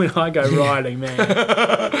when I go riding, man.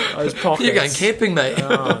 Those pockets. You're going camping, mate.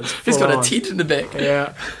 Oh, He's got a tent in the back. Yeah.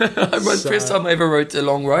 First time I ever rode a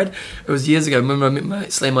long ride, it was years ago. Remember I met my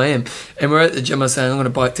mate Slam I Am, and we're at the gym. I was saying I'm going to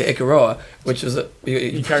bike to Ekaroa, which was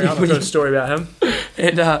you carry on. I've got a story about him.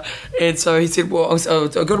 And so he said, well, I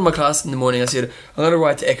got to my class in the morning. I said, I'm going to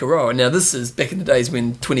ride to Ekaroa. Now, this is back in the days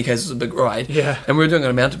when 20 k's was a big ride. Yeah. And we were doing it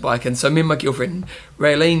on a mountain bike. And so me and my girlfriend,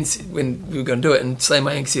 Raylene, when we were going to do it, and Slam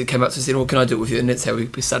I Am came up to us and said, well, can I do it with you? And that's how we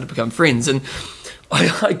started to become friends. And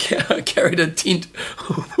I carried a tent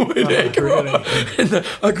all the way to Ekaroa. Really? And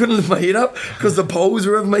I couldn't lift my head up because the poles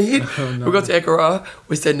were over my head. Oh, no. We got to Ekaroa,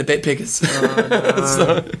 we stayed in the backpackers.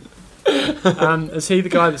 Oh, no. Is he the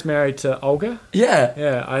guy that's married to Olga?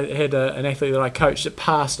 Yeah. I had an athlete that I coached that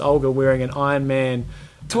passed Olga wearing an Ironman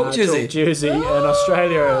talk jersey in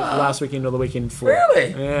Australia last weekend or the weekend before.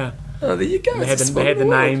 Really? Yeah. Oh, there you go. They had the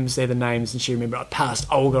names, and she remembered I passed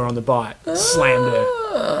Olga on the bike, slammed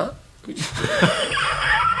her.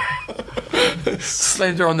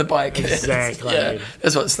 Slammed her on the bike. Exactly. Yeah,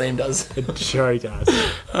 that's what Slam does. It sure does.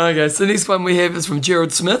 Okay, so the next one we have is from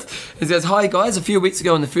Gerald Smith. He says, hi guys, a few weeks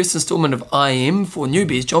ago in the first instalment of I Am for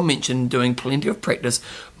newbies, John mentioned doing plenty of practice,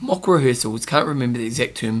 mock rehearsals, can't remember the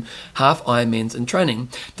exact term, half Ironmans in training.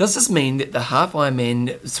 Does this mean that the half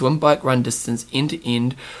Ironman swim, bike, run distance end to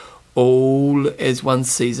end all as one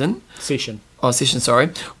session,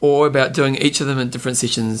 or about doing each of them in different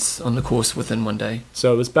sessions on the course within one day?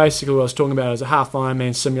 So it was basically what I was talking about as a half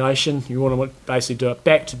Ironman simulation. You want to basically do it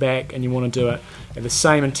back to back, and you want to do it at the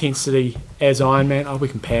same intensity as Ironman. Oh, we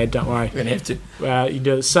can pad, don't worry. We're going to have to. You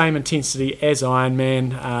do the same intensity as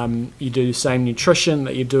Ironman. You do the same nutrition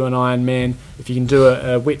that you do in Ironman. If you can do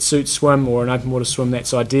a wetsuit swim or an open water swim,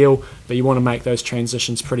 that's ideal, but you want to make those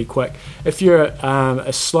transitions pretty quick. If you're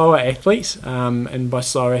a slower athlete, and by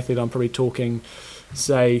slower athlete I'm probably talking,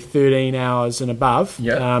 say 13 hours and above,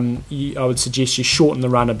 I would suggest you shorten the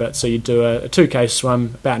run a bit. So you do a 2k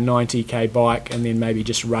swim, about 90k bike, and then maybe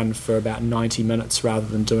just run for about 90 minutes rather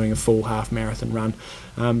than doing a full half marathon run.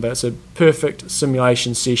 But it's a perfect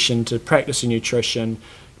simulation session to practice your nutrition,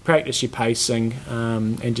 practice your pacing,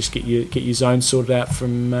 and just get your zone sorted out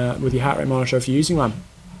from with your heart rate monitor if you're using one.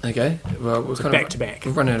 Okay, well, we're back to back.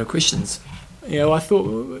 We've run out of questions. Yeah, well, I thought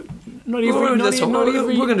we're going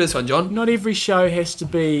to do this one, John. Not every show has to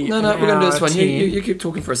be. No, we're going to do this one. You keep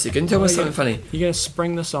talking for a second. Tell me something funny. You're going to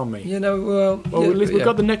spring this on me. Yeah, no, we've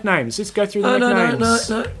got the nicknames. Let's go through the nicknames.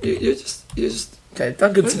 No. You just okay.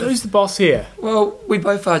 Duncan Smith. Who's the boss here? Well, we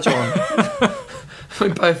both are, John. We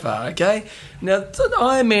both are, okay? Now,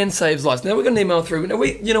 Ironman saves lives. Now, we're going to email through. Now,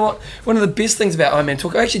 you know what? One of the best things about Ironman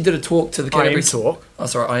Talk, I actually did a talk to the Canterbury...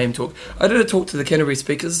 I Am Talk. I did a talk to the Canterbury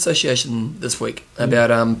Speakers Association this week about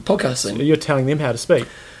podcasting. So you're telling them how to speak?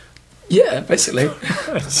 Yeah, basically.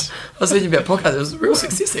 I was thinking about podcasts. It was a real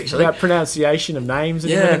success, actually. About pronunciation of names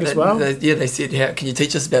and everything as well? They said, can you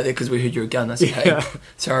teach us about that because we heard you're a gun? I said, hey,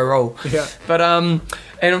 so I roll. Yeah. But, and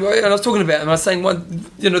I was talking about, and I was saying,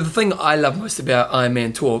 the thing I love most about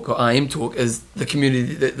Ironman Talk, or I Am Talk, is the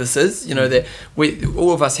community that this is. You know, that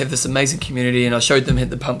all of us have this amazing community, and I showed them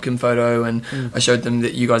the pumpkin photo, and I showed them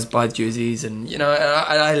that you guys buy jerseys, and, you know,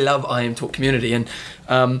 I love I Am Talk community,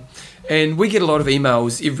 and we get a lot of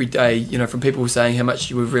emails every day, you know, from people saying how much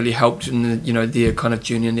you've really helped in, their kind of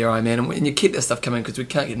journey in their Ironman. And you keep that stuff coming because we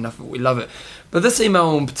can't get enough of it. We love it. But this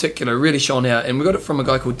email in particular really shone out. And we got it from a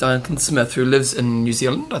guy called Duncan Smith who lives in New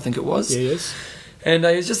Zealand, I think it was. Yes. And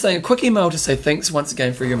he was just saying a quick email to say thanks once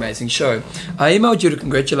again for your amazing show. I emailed you to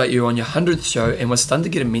congratulate you on your 100th show and was stunned to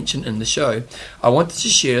get a mention in the show. I wanted to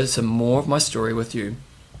share some more of my story with you.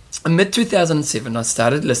 In mid-2007, I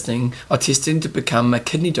started testing to become a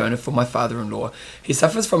kidney donor for my father-in-law. He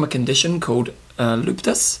suffers from a condition called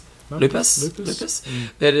lupus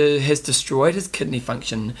that has destroyed his kidney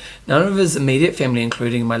function. None of his immediate family,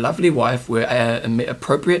 including my lovely wife, were an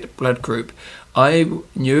appropriate blood group. I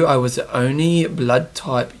knew I was the only blood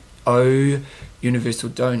type O universal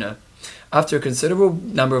donor. After a considerable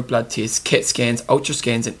number of blood tests, CAT scans,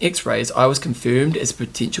 ultrascans and x-rays, I was confirmed as a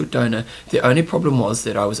potential donor. The only problem was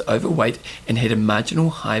that I was overweight and had a marginal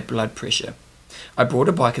high blood pressure. I bought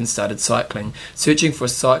a bike and started cycling. Searching for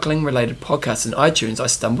cycling-related podcasts in iTunes, I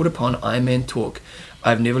stumbled upon Ironman Talk.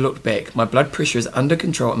 I've never looked back. My blood pressure is under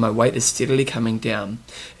control and my weight is steadily coming down.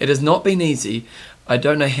 It has not been easy. I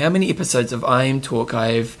don't know how many episodes of I Am Talk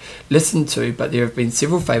I have listened to, but there have been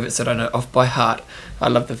several favourites that I know off by heart. I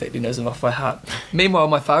love the fact he knows them off by heart. Meanwhile,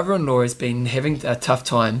 my father-in-law has been having a tough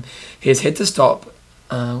time. He has had to stop,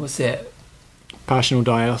 partial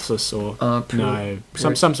dialysis or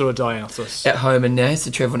some sort of dialysis. At home, and now has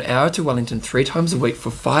to travel an hour to Wellington 3 times a week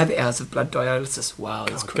for 5 hours of blood dialysis. Wow,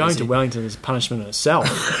 that's crazy. Going to Wellington is punishment in itself.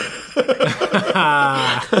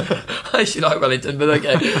 I actually like Wellington, but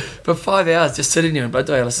okay. For 5 hours just sitting there in blood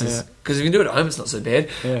dialysis. Because if you can do it at home, it's not so bad.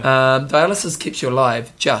 Yeah. Dialysis keeps you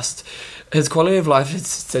alive, his quality of life is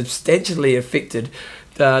substantially affected.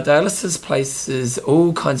 Dialysis places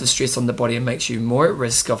all kinds of stress on the body and makes you more at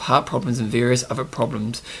risk of heart problems and various other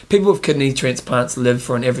problems. People with kidney transplants live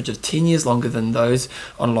for an average of 10 years longer than those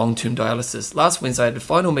on long-term dialysis. Last Wednesday, I had a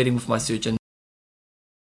final meeting with my surgeon.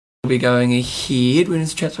 We'll be going ahead. When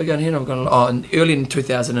is the transfer going ahead? Early in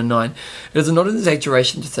 2009. It is not an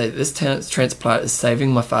exaggeration to say that this transplant is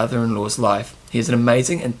saving my father-in-law's life. He is an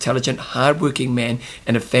amazing, intelligent, hard-working man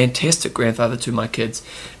and a fantastic grandfather to my kids.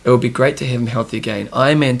 It will be great to have him healthy again.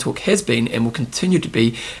 Ironman Talk has been and will continue to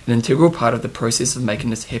be an integral part of the process of making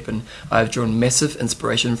this happen. I have drawn massive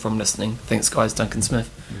inspiration from listening. Thanks, guys. Duncan Smith.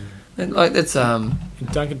 And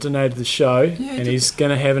Duncan donated the show, and he's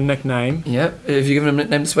going to have a nickname. Yeah. Have you given him a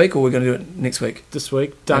nickname this week, or we're going to do it next week? This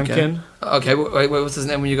week, Duncan. Okay. Wait, what's his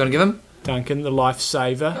name? When you're going to give him? Duncan, the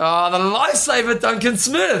lifesaver. Oh, the lifesaver, Duncan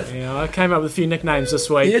Smith. Yeah, I came up with a few nicknames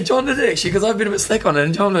this week. Yeah, John did actually, because I've been a bit slack on it,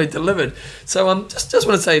 and John really delivered. So just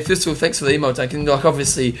want to say, first of all, thanks for the email, Duncan. Like,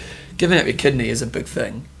 obviously, giving up your kidney is a big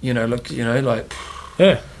thing.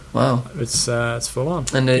 Yeah. Wow, it's full on,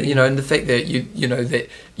 and and the fact that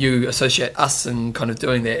you associate us and kind of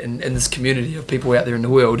doing that in this community of people out there in the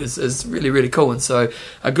world is really, really cool. And so,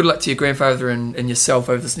 good luck to your grandfather and yourself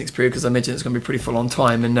over this next period, because I imagine it's going to be a pretty full on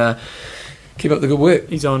time. And keep up the good work.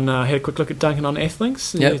 He's on. Had a quick look at Duncan on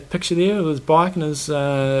Athlinks. Yep. Picture there of his bike and his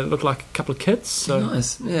looked like a couple of kids. So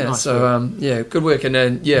nice. Yeah. Nice so good work. And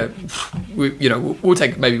then we'll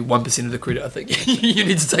take maybe 1% of the credit. I think you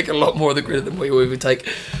need to take a lot more of the credit than we would take.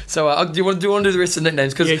 So do you want to do the rest of the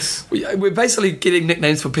nicknames? Because yes. we're basically getting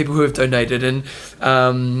nicknames for people who have donated. And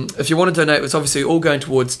if you want to donate, it's obviously all going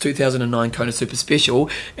towards 2009 Kona Super Special.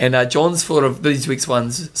 And John's thought of these week's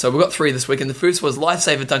ones. So we've got 3 this week. And the first was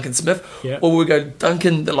Lifesaver Duncan Smith. Yeah. Or we'll go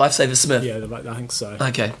Duncan the Lifesaver Smith. Yeah, I think so.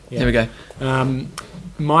 Okay, yeah. Here we go.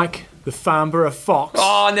 Mike the Farnborough Fox.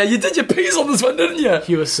 Oh, now you did your piece on this one, didn't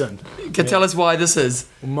you? Hewison. Can tell us why this is.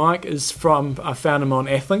 Mike is from, I found him on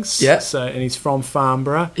Athlinks. Yeah. And he's from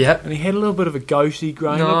Farnborough. Yeah. And he had a little bit of a goatee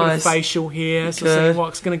growing, a little bit of facial hair. So good. seeing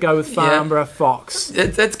what's going to go with Farnborough Fox.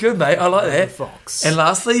 That's good, mate. I like that. Fox. And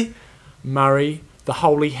lastly, Murray the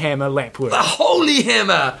Holy Hammer Lapworth. The Holy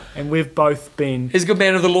Hammer. And we've both been. He's a good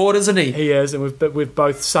man of the Lord, isn't he? He is, and we've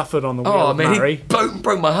both suffered on the wheel of Murray. He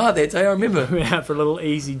broke my heart that day. I remember. We went out for a little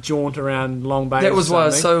easy jaunt around Long Bay. That was why I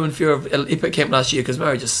was so in fear of Epic Camp last year, because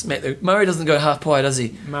Murray just smacked. Murray doesn't go half pie, does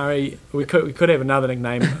he? Murray, we could have another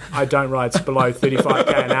nickname. I don't ride below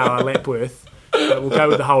 35k an hour Lapworth. But we'll go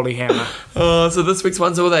with the Holy Hammer. Oh, so this week's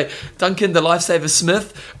ones are all they: Duncan the Lifesaver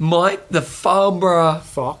Smith, Mike the Farnborough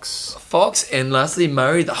Fox, and lastly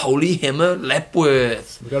Murray the Holy Hammer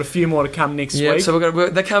Lapworth. We've got a few more to come next week. So we're going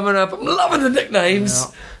to they're coming up. I'm loving the nicknames.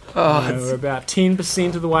 Yeah. We're about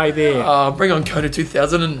 10% of the way there. Oh, bring on Kona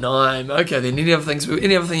 2009. Okay, then any other thing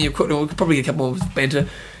you've got? We could probably get a couple more banter.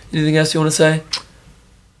 Anything else you want to say?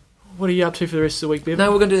 What are you up to for the rest of the week, Bevan? No,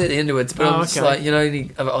 we're going to do that at the end of it. But I'm just like,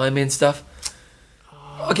 any other Iron Man stuff.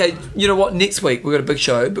 Okay, you know what? Next week we've got a big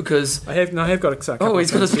show because I have got a couple. Oh,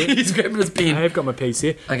 he's grabbing his pen. I have got my piece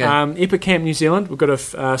here. Okay. Epic Camp New Zealand. We've got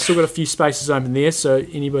still got a few spaces open there. So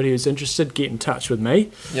anybody who's interested, get in touch with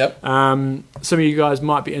me. Yep. Some of you guys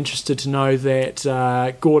might be interested to know that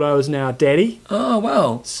Gordo is now daddy. Oh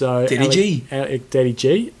wow! So Daddy G. I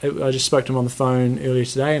just spoke to him on the phone earlier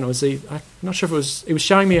today, and it was I'm not sure if it was. He was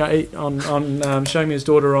showing me showing me his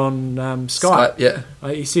daughter on Skype. Yeah.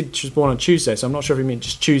 He said she was born on Tuesday, so I'm not sure if he meant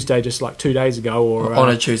just Tuesday, just like 2 days ago, or on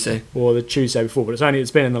a Tuesday, or the Tuesday before. But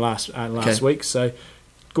it's been in the last week. So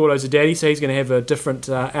Gordo's a daddy, so he's going to have a different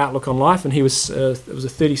outlook on life. And it was a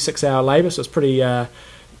 36-hour labour, so it's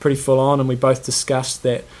pretty full on. And we both discussed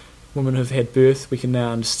that women who've had birth, we can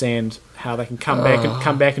now understand how they can come back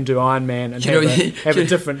and do Ironman and have a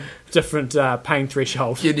different pain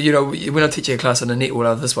threshold. You know, when I'm teaching a class on the net, when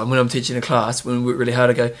I'm teaching a class, when we work really hard,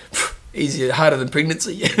 I go, easier, harder than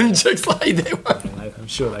pregnancy. And jokes like that one. I'm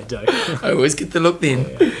sure they do. I always get the look then.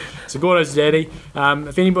 Yeah. So Gordo's daddy.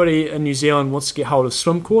 If anybody in New Zealand wants to get hold of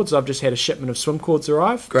swim cords, I've just had a shipment of swim cords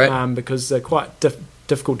arrive. Great. Because they're quite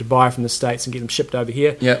difficult to buy from the States and get them shipped over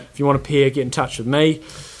here. Yep. If you want a pair, get in touch with me.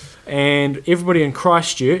 And everybody in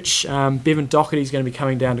Christchurch, Bevan Doherty is going to be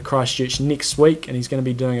coming down to Christchurch next week, and he's going to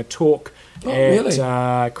be doing a talk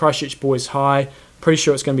at Christchurch Boys High. Pretty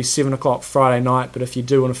sure it's going to be 7 o'clock Friday night, but if you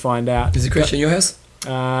do want to find out... Is it Christian your house?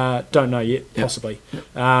 Don't know yet, possibly.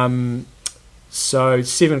 So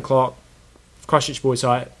 7 o'clock, Christchurch Boys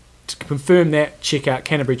High. To confirm that, check out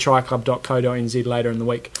canterburytriaclub.co.nz later in the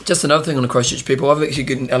week. Just another thing on the Christchurch people, I've actually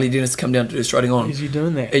gotten Ellie Dennis to come down to do striding on. Is he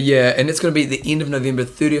doing that? Yeah, and it's going to be at the end of November,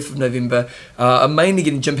 30th of November. I'm mainly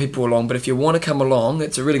getting gym people along, but if you want to come along,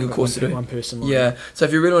 it's a really good course to do. One person. Yeah, so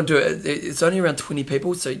if you really want to do it, it's only around 20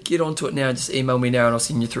 people, so get onto it now and just email me now and I'll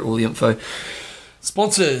send you through all the info.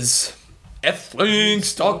 Sponsors,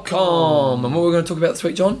 flinks.com. And what we're going to talk about this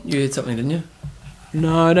week, John? You had something, didn't you?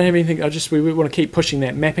 No, I don't have anything. We want to keep pushing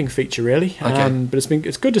that mapping feature, really. Okay. But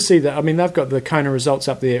it's good to see that. I mean, they've got the Kona results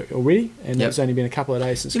up there already, and it's only been a couple of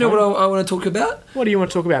days since. You know what I want to talk about? What do you want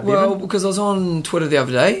to talk about, Well, Bevan? because I was on Twitter the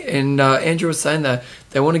other day, and Andrew was saying that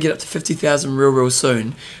they want to get up to 50,000 real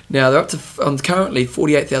soon. Now they're up to currently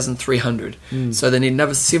 48,300, so they need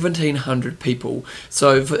another 1,700 people.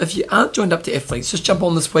 So if you aren't joined up to F-Links, just jump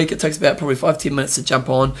on this week. It takes about probably 5-10 minutes to jump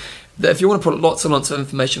on. If you want to put lots and lots of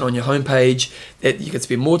information on your homepage, that you can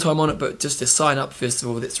spend more time on it, but just to sign up first of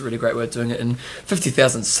all, that's a really great way of doing it. And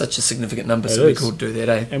 50,000 is such a significant number, so we could do that,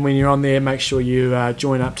 eh? And when you're on there, make sure you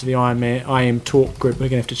join up to the I Am Talk group. We're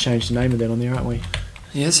going to have to change the name of that on there, aren't we?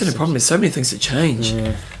 Yeah, that's the only problem. There's so many things to change.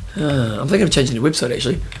 Yeah. I'm thinking of changing the website,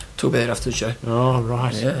 actually. Talk about that after the show. Oh,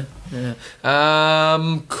 right. Yeah.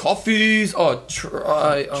 Coffees.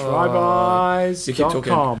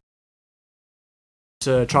 Trybuys.com.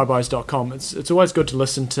 To trybuys.com. It's always good to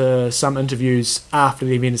listen to some interviews after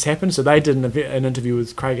the event has happened. So they did an interview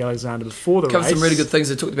with Craig Alexander before the race. Covered some really good things.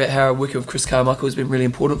 They talked about how working with Chris Carmichael has been really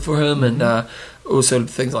important for him, and also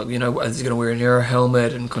things like, is he going to wear an aero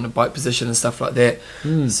helmet and kind of bike position and stuff like that.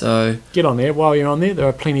 So get on there. While you're on there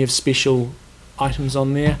are plenty of special items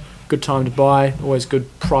on there. Good time to buy. Always good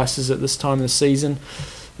prices at this time of the season.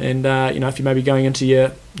 And if you may be going into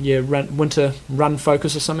your winter run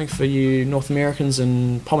focus or something for you North Americans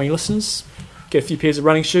and Pommy listeners, get a few pairs of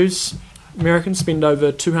running shoes. Americans spend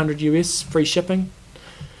over $200 US, free shipping.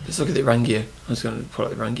 Let's look at the run gear. I was going to pull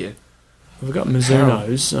out the run gear. We've got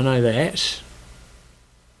Mizuno's, I know that.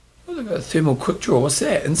 Oh, they've got a thermal quick draw. What's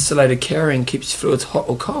that? Insulated carrying keeps fluids hot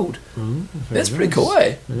or cold. That's pretty cool,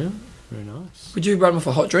 eh? Yeah, very nice. Would you run with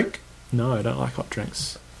a hot drink? No, I don't like hot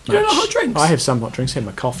drinks. You don't like hot drinks? I have some hot drinks. I have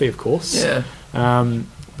my coffee, of course. Yeah.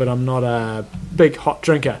 But I'm not a big hot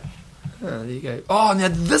drinker. Oh, there you go. Oh, now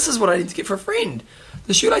this is what I need to get for a friend.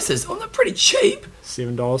 The shoelaces. Oh, they're pretty cheap.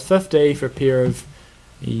 $7.50 for a pair of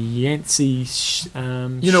Yancey.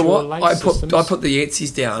 You know what? I systems. put the Yankees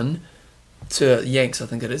down to Yanks. I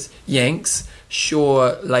think it is Yanks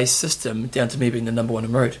Shore Lace System down to me being the number one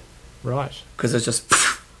in road. Right. Because it's just.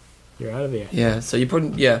 You're out of there. Yeah, so if you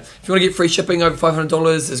want to get free shipping over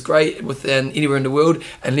 $500 is great within anywhere in the world,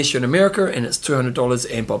 unless you're in America, and it's $200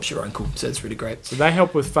 and Bob's your uncle, so it's really great. So they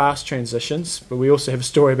help with fast transitions, but we also have a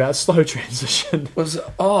story about slow transition. Do you want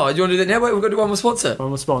to do that now? Wait, we've got to do one more sponsor. One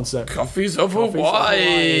more sponsor. Coffees of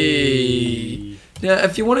Hawaii. Now,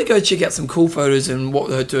 if you want to go check out some cool photos and what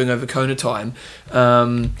they're doing over Kona time,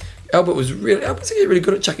 Albert's really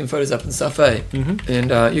good at chucking photos up and stuff, eh? Mm-hmm.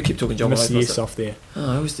 And you keep talking, John. Miss the yes off there.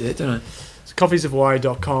 Oh, I always do that, don't I? So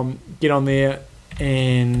coffeesofhawaii.com. Get on there,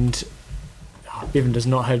 and Bevan does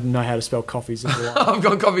not know how to spell coffees of Hawaii. I've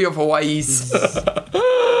got Coffee of Hawaii's.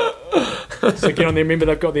 So get on there. Remember,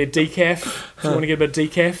 they've got their decaf. If you want to get a bit of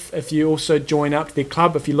decaf, if you also join up their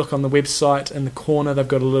club, if you look on the website in the corner, they've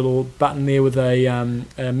got a little button there with a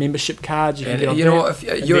membership card. You can get on there. What?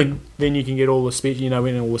 Then you can get all the special.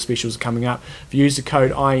 When all the specials are coming up. If you use the code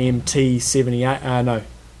IMT78,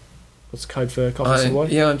 what's the code for Coffees of Hawaii?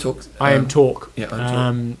 Yeah, I'm Talk. I am Talk. Yeah,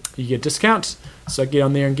 I'm Talk. You get a discount. So get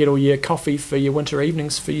on there and get all your coffee for your winter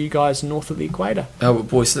evenings for you guys north of the equator. Albert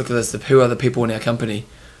Boyce, look at this. Who are the people in our company?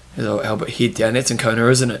 Albert Head down. That's in Kona,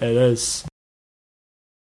 isn't it? It is.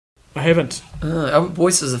 I haven't. Albert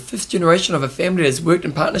Boyce is the fifth generation of a family that has worked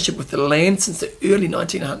in partnership with the land since the early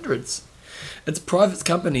 1900s. Its private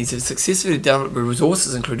companies have successfully developed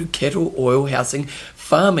resources including cattle, oil, housing,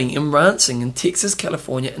 farming and ranching in Texas,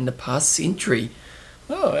 California in the past century.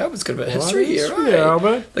 Oh, Albert's got a bit of history here, right?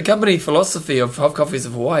 Albert. The company philosophy of Coffees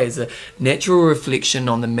of Hawaii is a natural reflection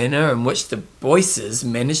on the manner in which the Boyces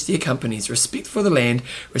manage their companies, respect for the land,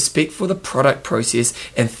 respect for the product process,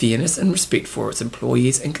 and fairness and respect for its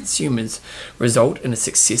employees and consumers result in a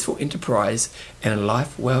successful enterprise and a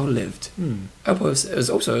life well lived. Albert is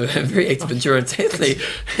also a very active endurance athlete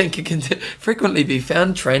and can frequently be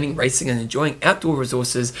found training, racing, and enjoying outdoor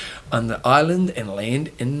resources on the island and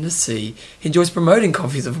land in the sea. He enjoys promoting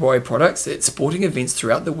Coffees of Hawaii products at sporting events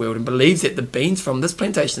throughout the world and believes that the beans from this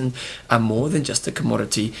plantation are more than just a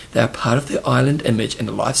commodity. They are part of the island image and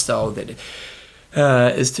the lifestyle that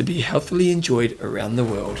is to be healthily enjoyed around the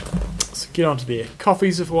world. So get on to there.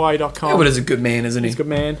 Coffeesofhawaii.com. Albert is a good man, isn't he? He's a good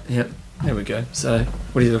man. Yeah, there we go. So,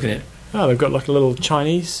 what are you looking at? Oh, they've got like a little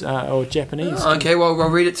Chinese or Japanese. Oh, okay, well, I'll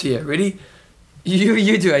read it to you. Ready?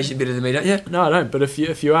 You do Asian better than me, don't you? No, I don't. But if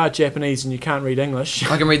you are Japanese and you can't read English,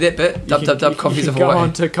 I can read that bit. Coffees of Go Hawaii.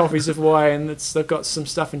 on to Coffees of Hawaii, and they've got some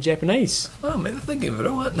stuff in Japanese. Oh man, they're thinking of it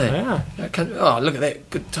all, aren't they? Yeah. Oh, look at that.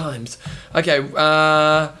 Good times. Okay,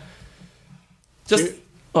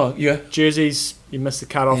 jerseys. You missed the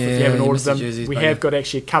cut-off if you haven't you ordered missed the them. jerseys, We bugger. have got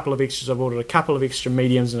actually a couple of extras. I've ordered a couple of extra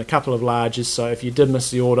mediums and a couple of larges. So if you did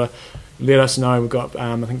miss the order, let us know. We've got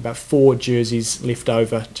I think about 4 jerseys left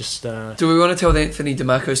over. Just do we want to tell the Anthony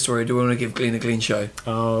DeMarco story? Or do we want to give Glenn a clean show?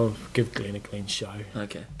 give Glenn a clean show.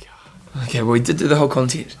 Okay. Okay, well, we did do the whole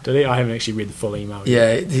content. Did he? I haven't actually read the full email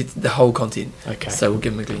yet. Yeah, the whole content. Okay. So we'll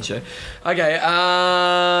give him a clean show. Okay,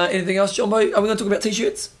 anything else, Jumbo? Are we going to talk about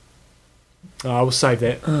t-shirts? I will save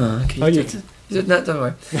that. Oh, okay. Oh, yeah. No, don't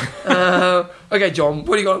worry. Okay, John,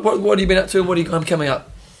 what do you got? What have you been up to and what are you coming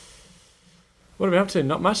up? What have we been up to?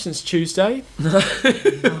 Not much since Tuesday.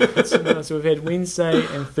 So we've had Wednesday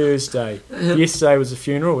and Thursday. Yesterday was a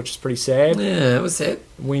funeral, which is pretty sad. Yeah, what's that?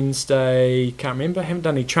 Wednesday, can't remember. I haven't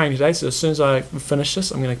done any training today, so as soon as I finish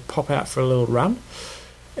this, I'm going to pop out for a little run.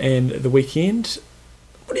 And the weekend,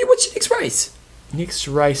 What's your next race? next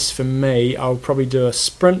race for me, I'll probably do a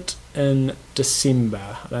sprint in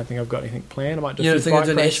December. I don't think I've got anything planned. I might do You a don't few think of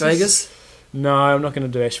bike doing Ash races. Vegas? No, I'm not going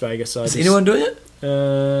to do Ash Vegas. Is anyone doing it?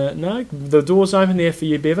 No, the door's open there for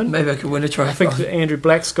you, Bevan. Maybe I could win a try. I think that Andrew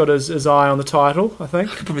Black's got his eye on the title, I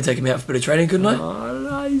think. I could probably take him out for a bit of training, couldn't I? I don't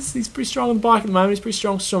know, he's pretty strong on the bike at the moment. He's a pretty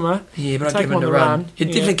strong swimmer. Yeah, but I'd Take give him him on a the run. run. He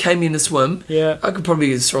definitely came in the swim. Yeah, I could probably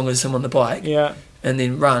get as strong as him on the bike. yeah. And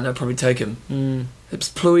then run, I'd probably take him. Mm. It's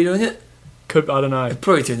Pluie doing it? I don't know. If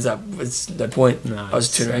Pluie turns up, it's no point. No, I'll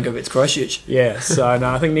just turn around and go back to Christchurch. Yeah, so no,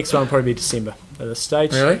 I think next one will probably be December at this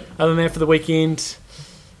stage. Really? Other than that, for the weekend,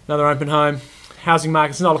 another open home. Housing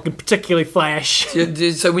market's not looking particularly flash.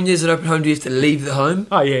 So when there's an open home, do you have to leave the home?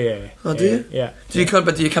 Oh, yeah. Oh, do you? Yeah. Do you come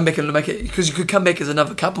back and make it? Because you could come back as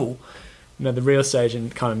another couple. No, the real estate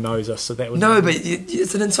agent kind of knows us, so that would... No, but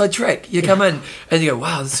it's an inside track. You come in and you go,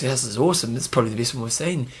 wow, this house is awesome. It's probably the best one we've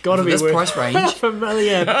seen. Gotta For be this worth price range. half $1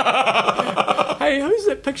 million. Hey, who's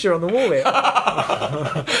that picture on the wall there?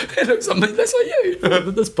 It looks like me. That's like you.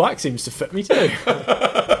 But this bike seems to fit me too.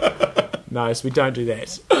 No, so we don't do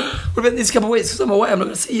that. What about these couple of weeks? Because I'm away, I'm not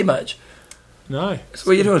going to see you much. No. So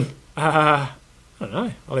what are you doing? I don't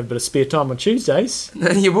know. I'll have a bit of spare time on Tuesdays.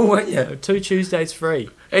 You will, won't you? 2 Tuesdays free.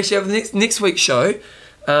 Actually, over the next week's show,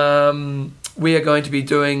 we are going to be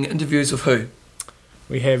doing interviews with who?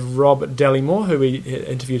 We have Rob Dallimore, who we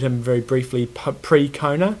interviewed him very briefly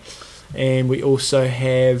pre-Kona. And we also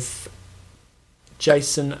have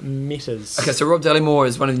Jason Metters. Okay, so Rob Dallimore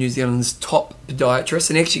is one of New Zealand's top podiatrists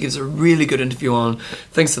and actually gives a really good interview on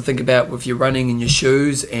things to think about with your running and your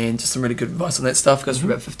shoes and just some really good advice on that stuff. Goes for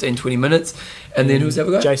about 15-20 minutes. And then who's the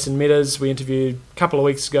other guy? Jason Metters, we interviewed a couple of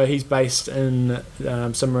weeks ago. He's based in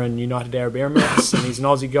somewhere in United Arab Emirates and he's an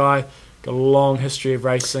Aussie guy. Got a long history of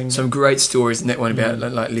racing. Some great stories in that one about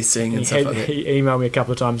like lessing and stuff like that. He emailed me a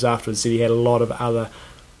couple of times afterwards, said he had a lot of other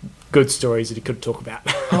good stories that he could talk about.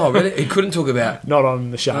 Oh, really? He couldn't talk about? Not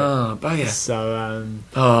on the show. Oh, bugger.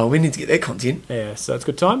 So, we need to get that content. yeah, so it's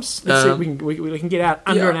good times. Let's see if we can get out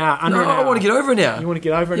under an hour. Under an hour. I want to get over an hour. You want to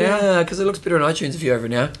get over an hour? Yeah, because it looks better on iTunes if you're over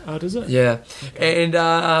an hour. Oh, does it? Yeah. Okay. And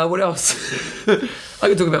what else? I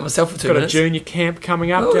could talk about myself for 2 Got minutes. a junior camp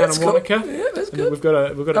coming up Oh, down that's in cool. Wanaka. Yeah, that's And good. We've got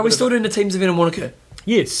a Are we bit of- still doing the teams event in Wanaka?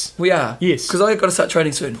 Yes. We are. Yes. Because I've got to start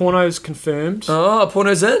training soon. Porno's confirmed. Oh,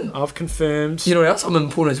 Porno's in. I've confirmed. You know what else? I'm in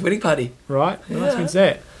Porno's wedding party. Right. Yeah. Nice. When's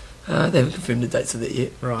that? They haven't confirmed the dates of that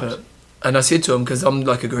yet. Right. And I said to him, because I'm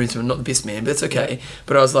like a groomsman, not the best man, but it's okay.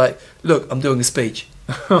 But I was like, look, I'm doing a speech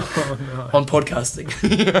on podcasting.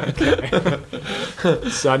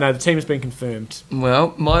 So, no, the team's been confirmed.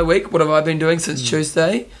 Well, my week, what have I been doing since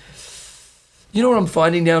Tuesday? You know what I'm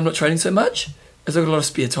finding now I'm not training so much? Is I've got a lot of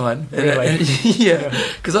spare time. Really? Yeah,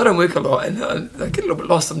 because I don't work a lot and I get a little bit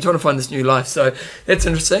lost. I'm trying to find this new life. So that's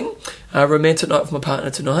interesting. Romantic night with my partner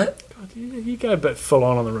tonight. God, you go a bit full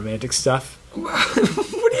on the romantic stuff. What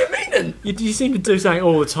do you mean? You seem to do something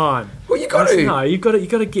all the time. Well, you got to. No, you've got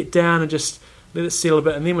to get down and just let it settle a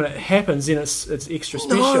bit, and then when it happens, then it's extra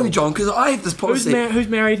special. No, John, because I have this policy. Who's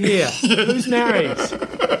married here? Who's married?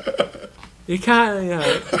 You can't, you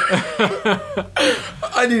know.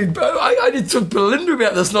 I need to Belinda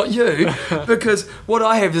about this, not you, because what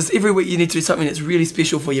I have is every week you need to do something that's really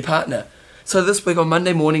special for your partner. So this week on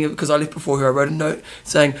Monday morning, because I left before her, I wrote a note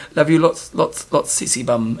saying, "Love you, lots, sissy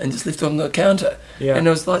bum," and just left it on the counter. Yeah. And it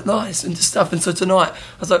was like nice and just stuff. And so tonight,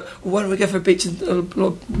 I was like, well, "Why don't we go for a beach and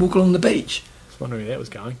walk along the beach?" I was wondering where that was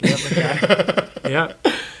going. Yeah, okay. Yeah,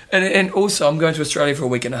 And also, I'm going to Australia for a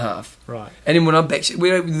week and a half. right. And then when I'm back,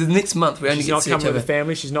 the next month we only She's get not to see come each with other. the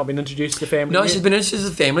family. She's not been introduced to the family. No, yet? she's been introduced to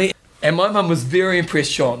the family, and my mum was very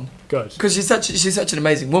impressed, Sean. Good. Because she's such an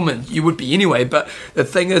amazing woman. You would be anyway. But the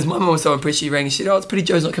thing is, my mum was so impressed. She rang and she said, "Oh, it's pity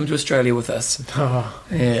Joe's not coming to Australia with us." Oh,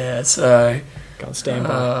 Yeah, so can't stand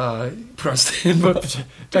by. put on standby.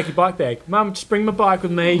 Take your bike bag, Mum. Just bring my bike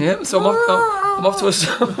with me. Yeah, so I'm off to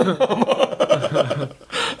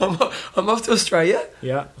I'm off to Australia.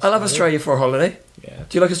 Yeah, I love Australia for a holiday. Yeah.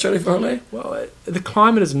 Do you like Australia for a holiday? Well, the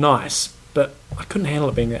climate is nice, but I couldn't handle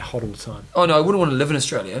it being that hot all the time. Oh no, I wouldn't want to live in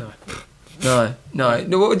Australia. No.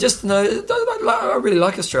 Well, just no. I really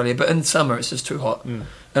like Australia, but in summer it's just too hot, and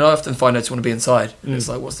I often find I just want to be inside. And it's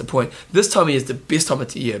like, what's the point? This time of year is the best time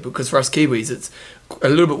of the year because for us Kiwis, it's a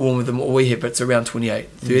little bit warmer than what we have, but it's around 28,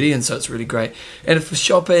 30, and so it's really great. And for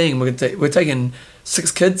shopping, we're taking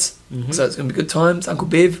 6 kids, so it's going to be good times. Uncle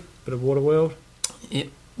Bev, Bit of Waterworld. yeah,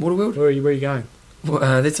 Waterworld. Where are you going? Well,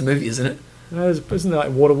 that's a movie, isn't it? No, isn't it like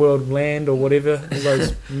Waterworld Land or whatever? All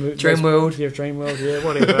those Dreamworld. Yeah, Dreamworld. Yeah,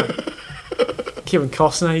 whatever. Kevin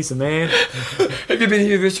Costner, he's the man. Have you been to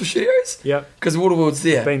Universal Studios? Yep. Because Waterworld's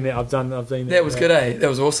there. Been there. I've been there. That was good, eh? That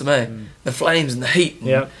was awesome, eh? The flames and the heat.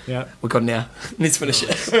 Yeah, yeah. We got it now. Let's finish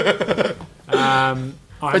it.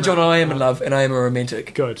 But But John, I am in love and I am a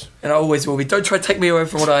romantic. Good. And I always will be. Don't try to take me away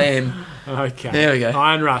from what I am. Okay. There we go.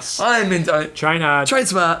 Iron Russ. I am in. Train hard. Train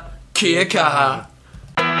smart. Kia kaha.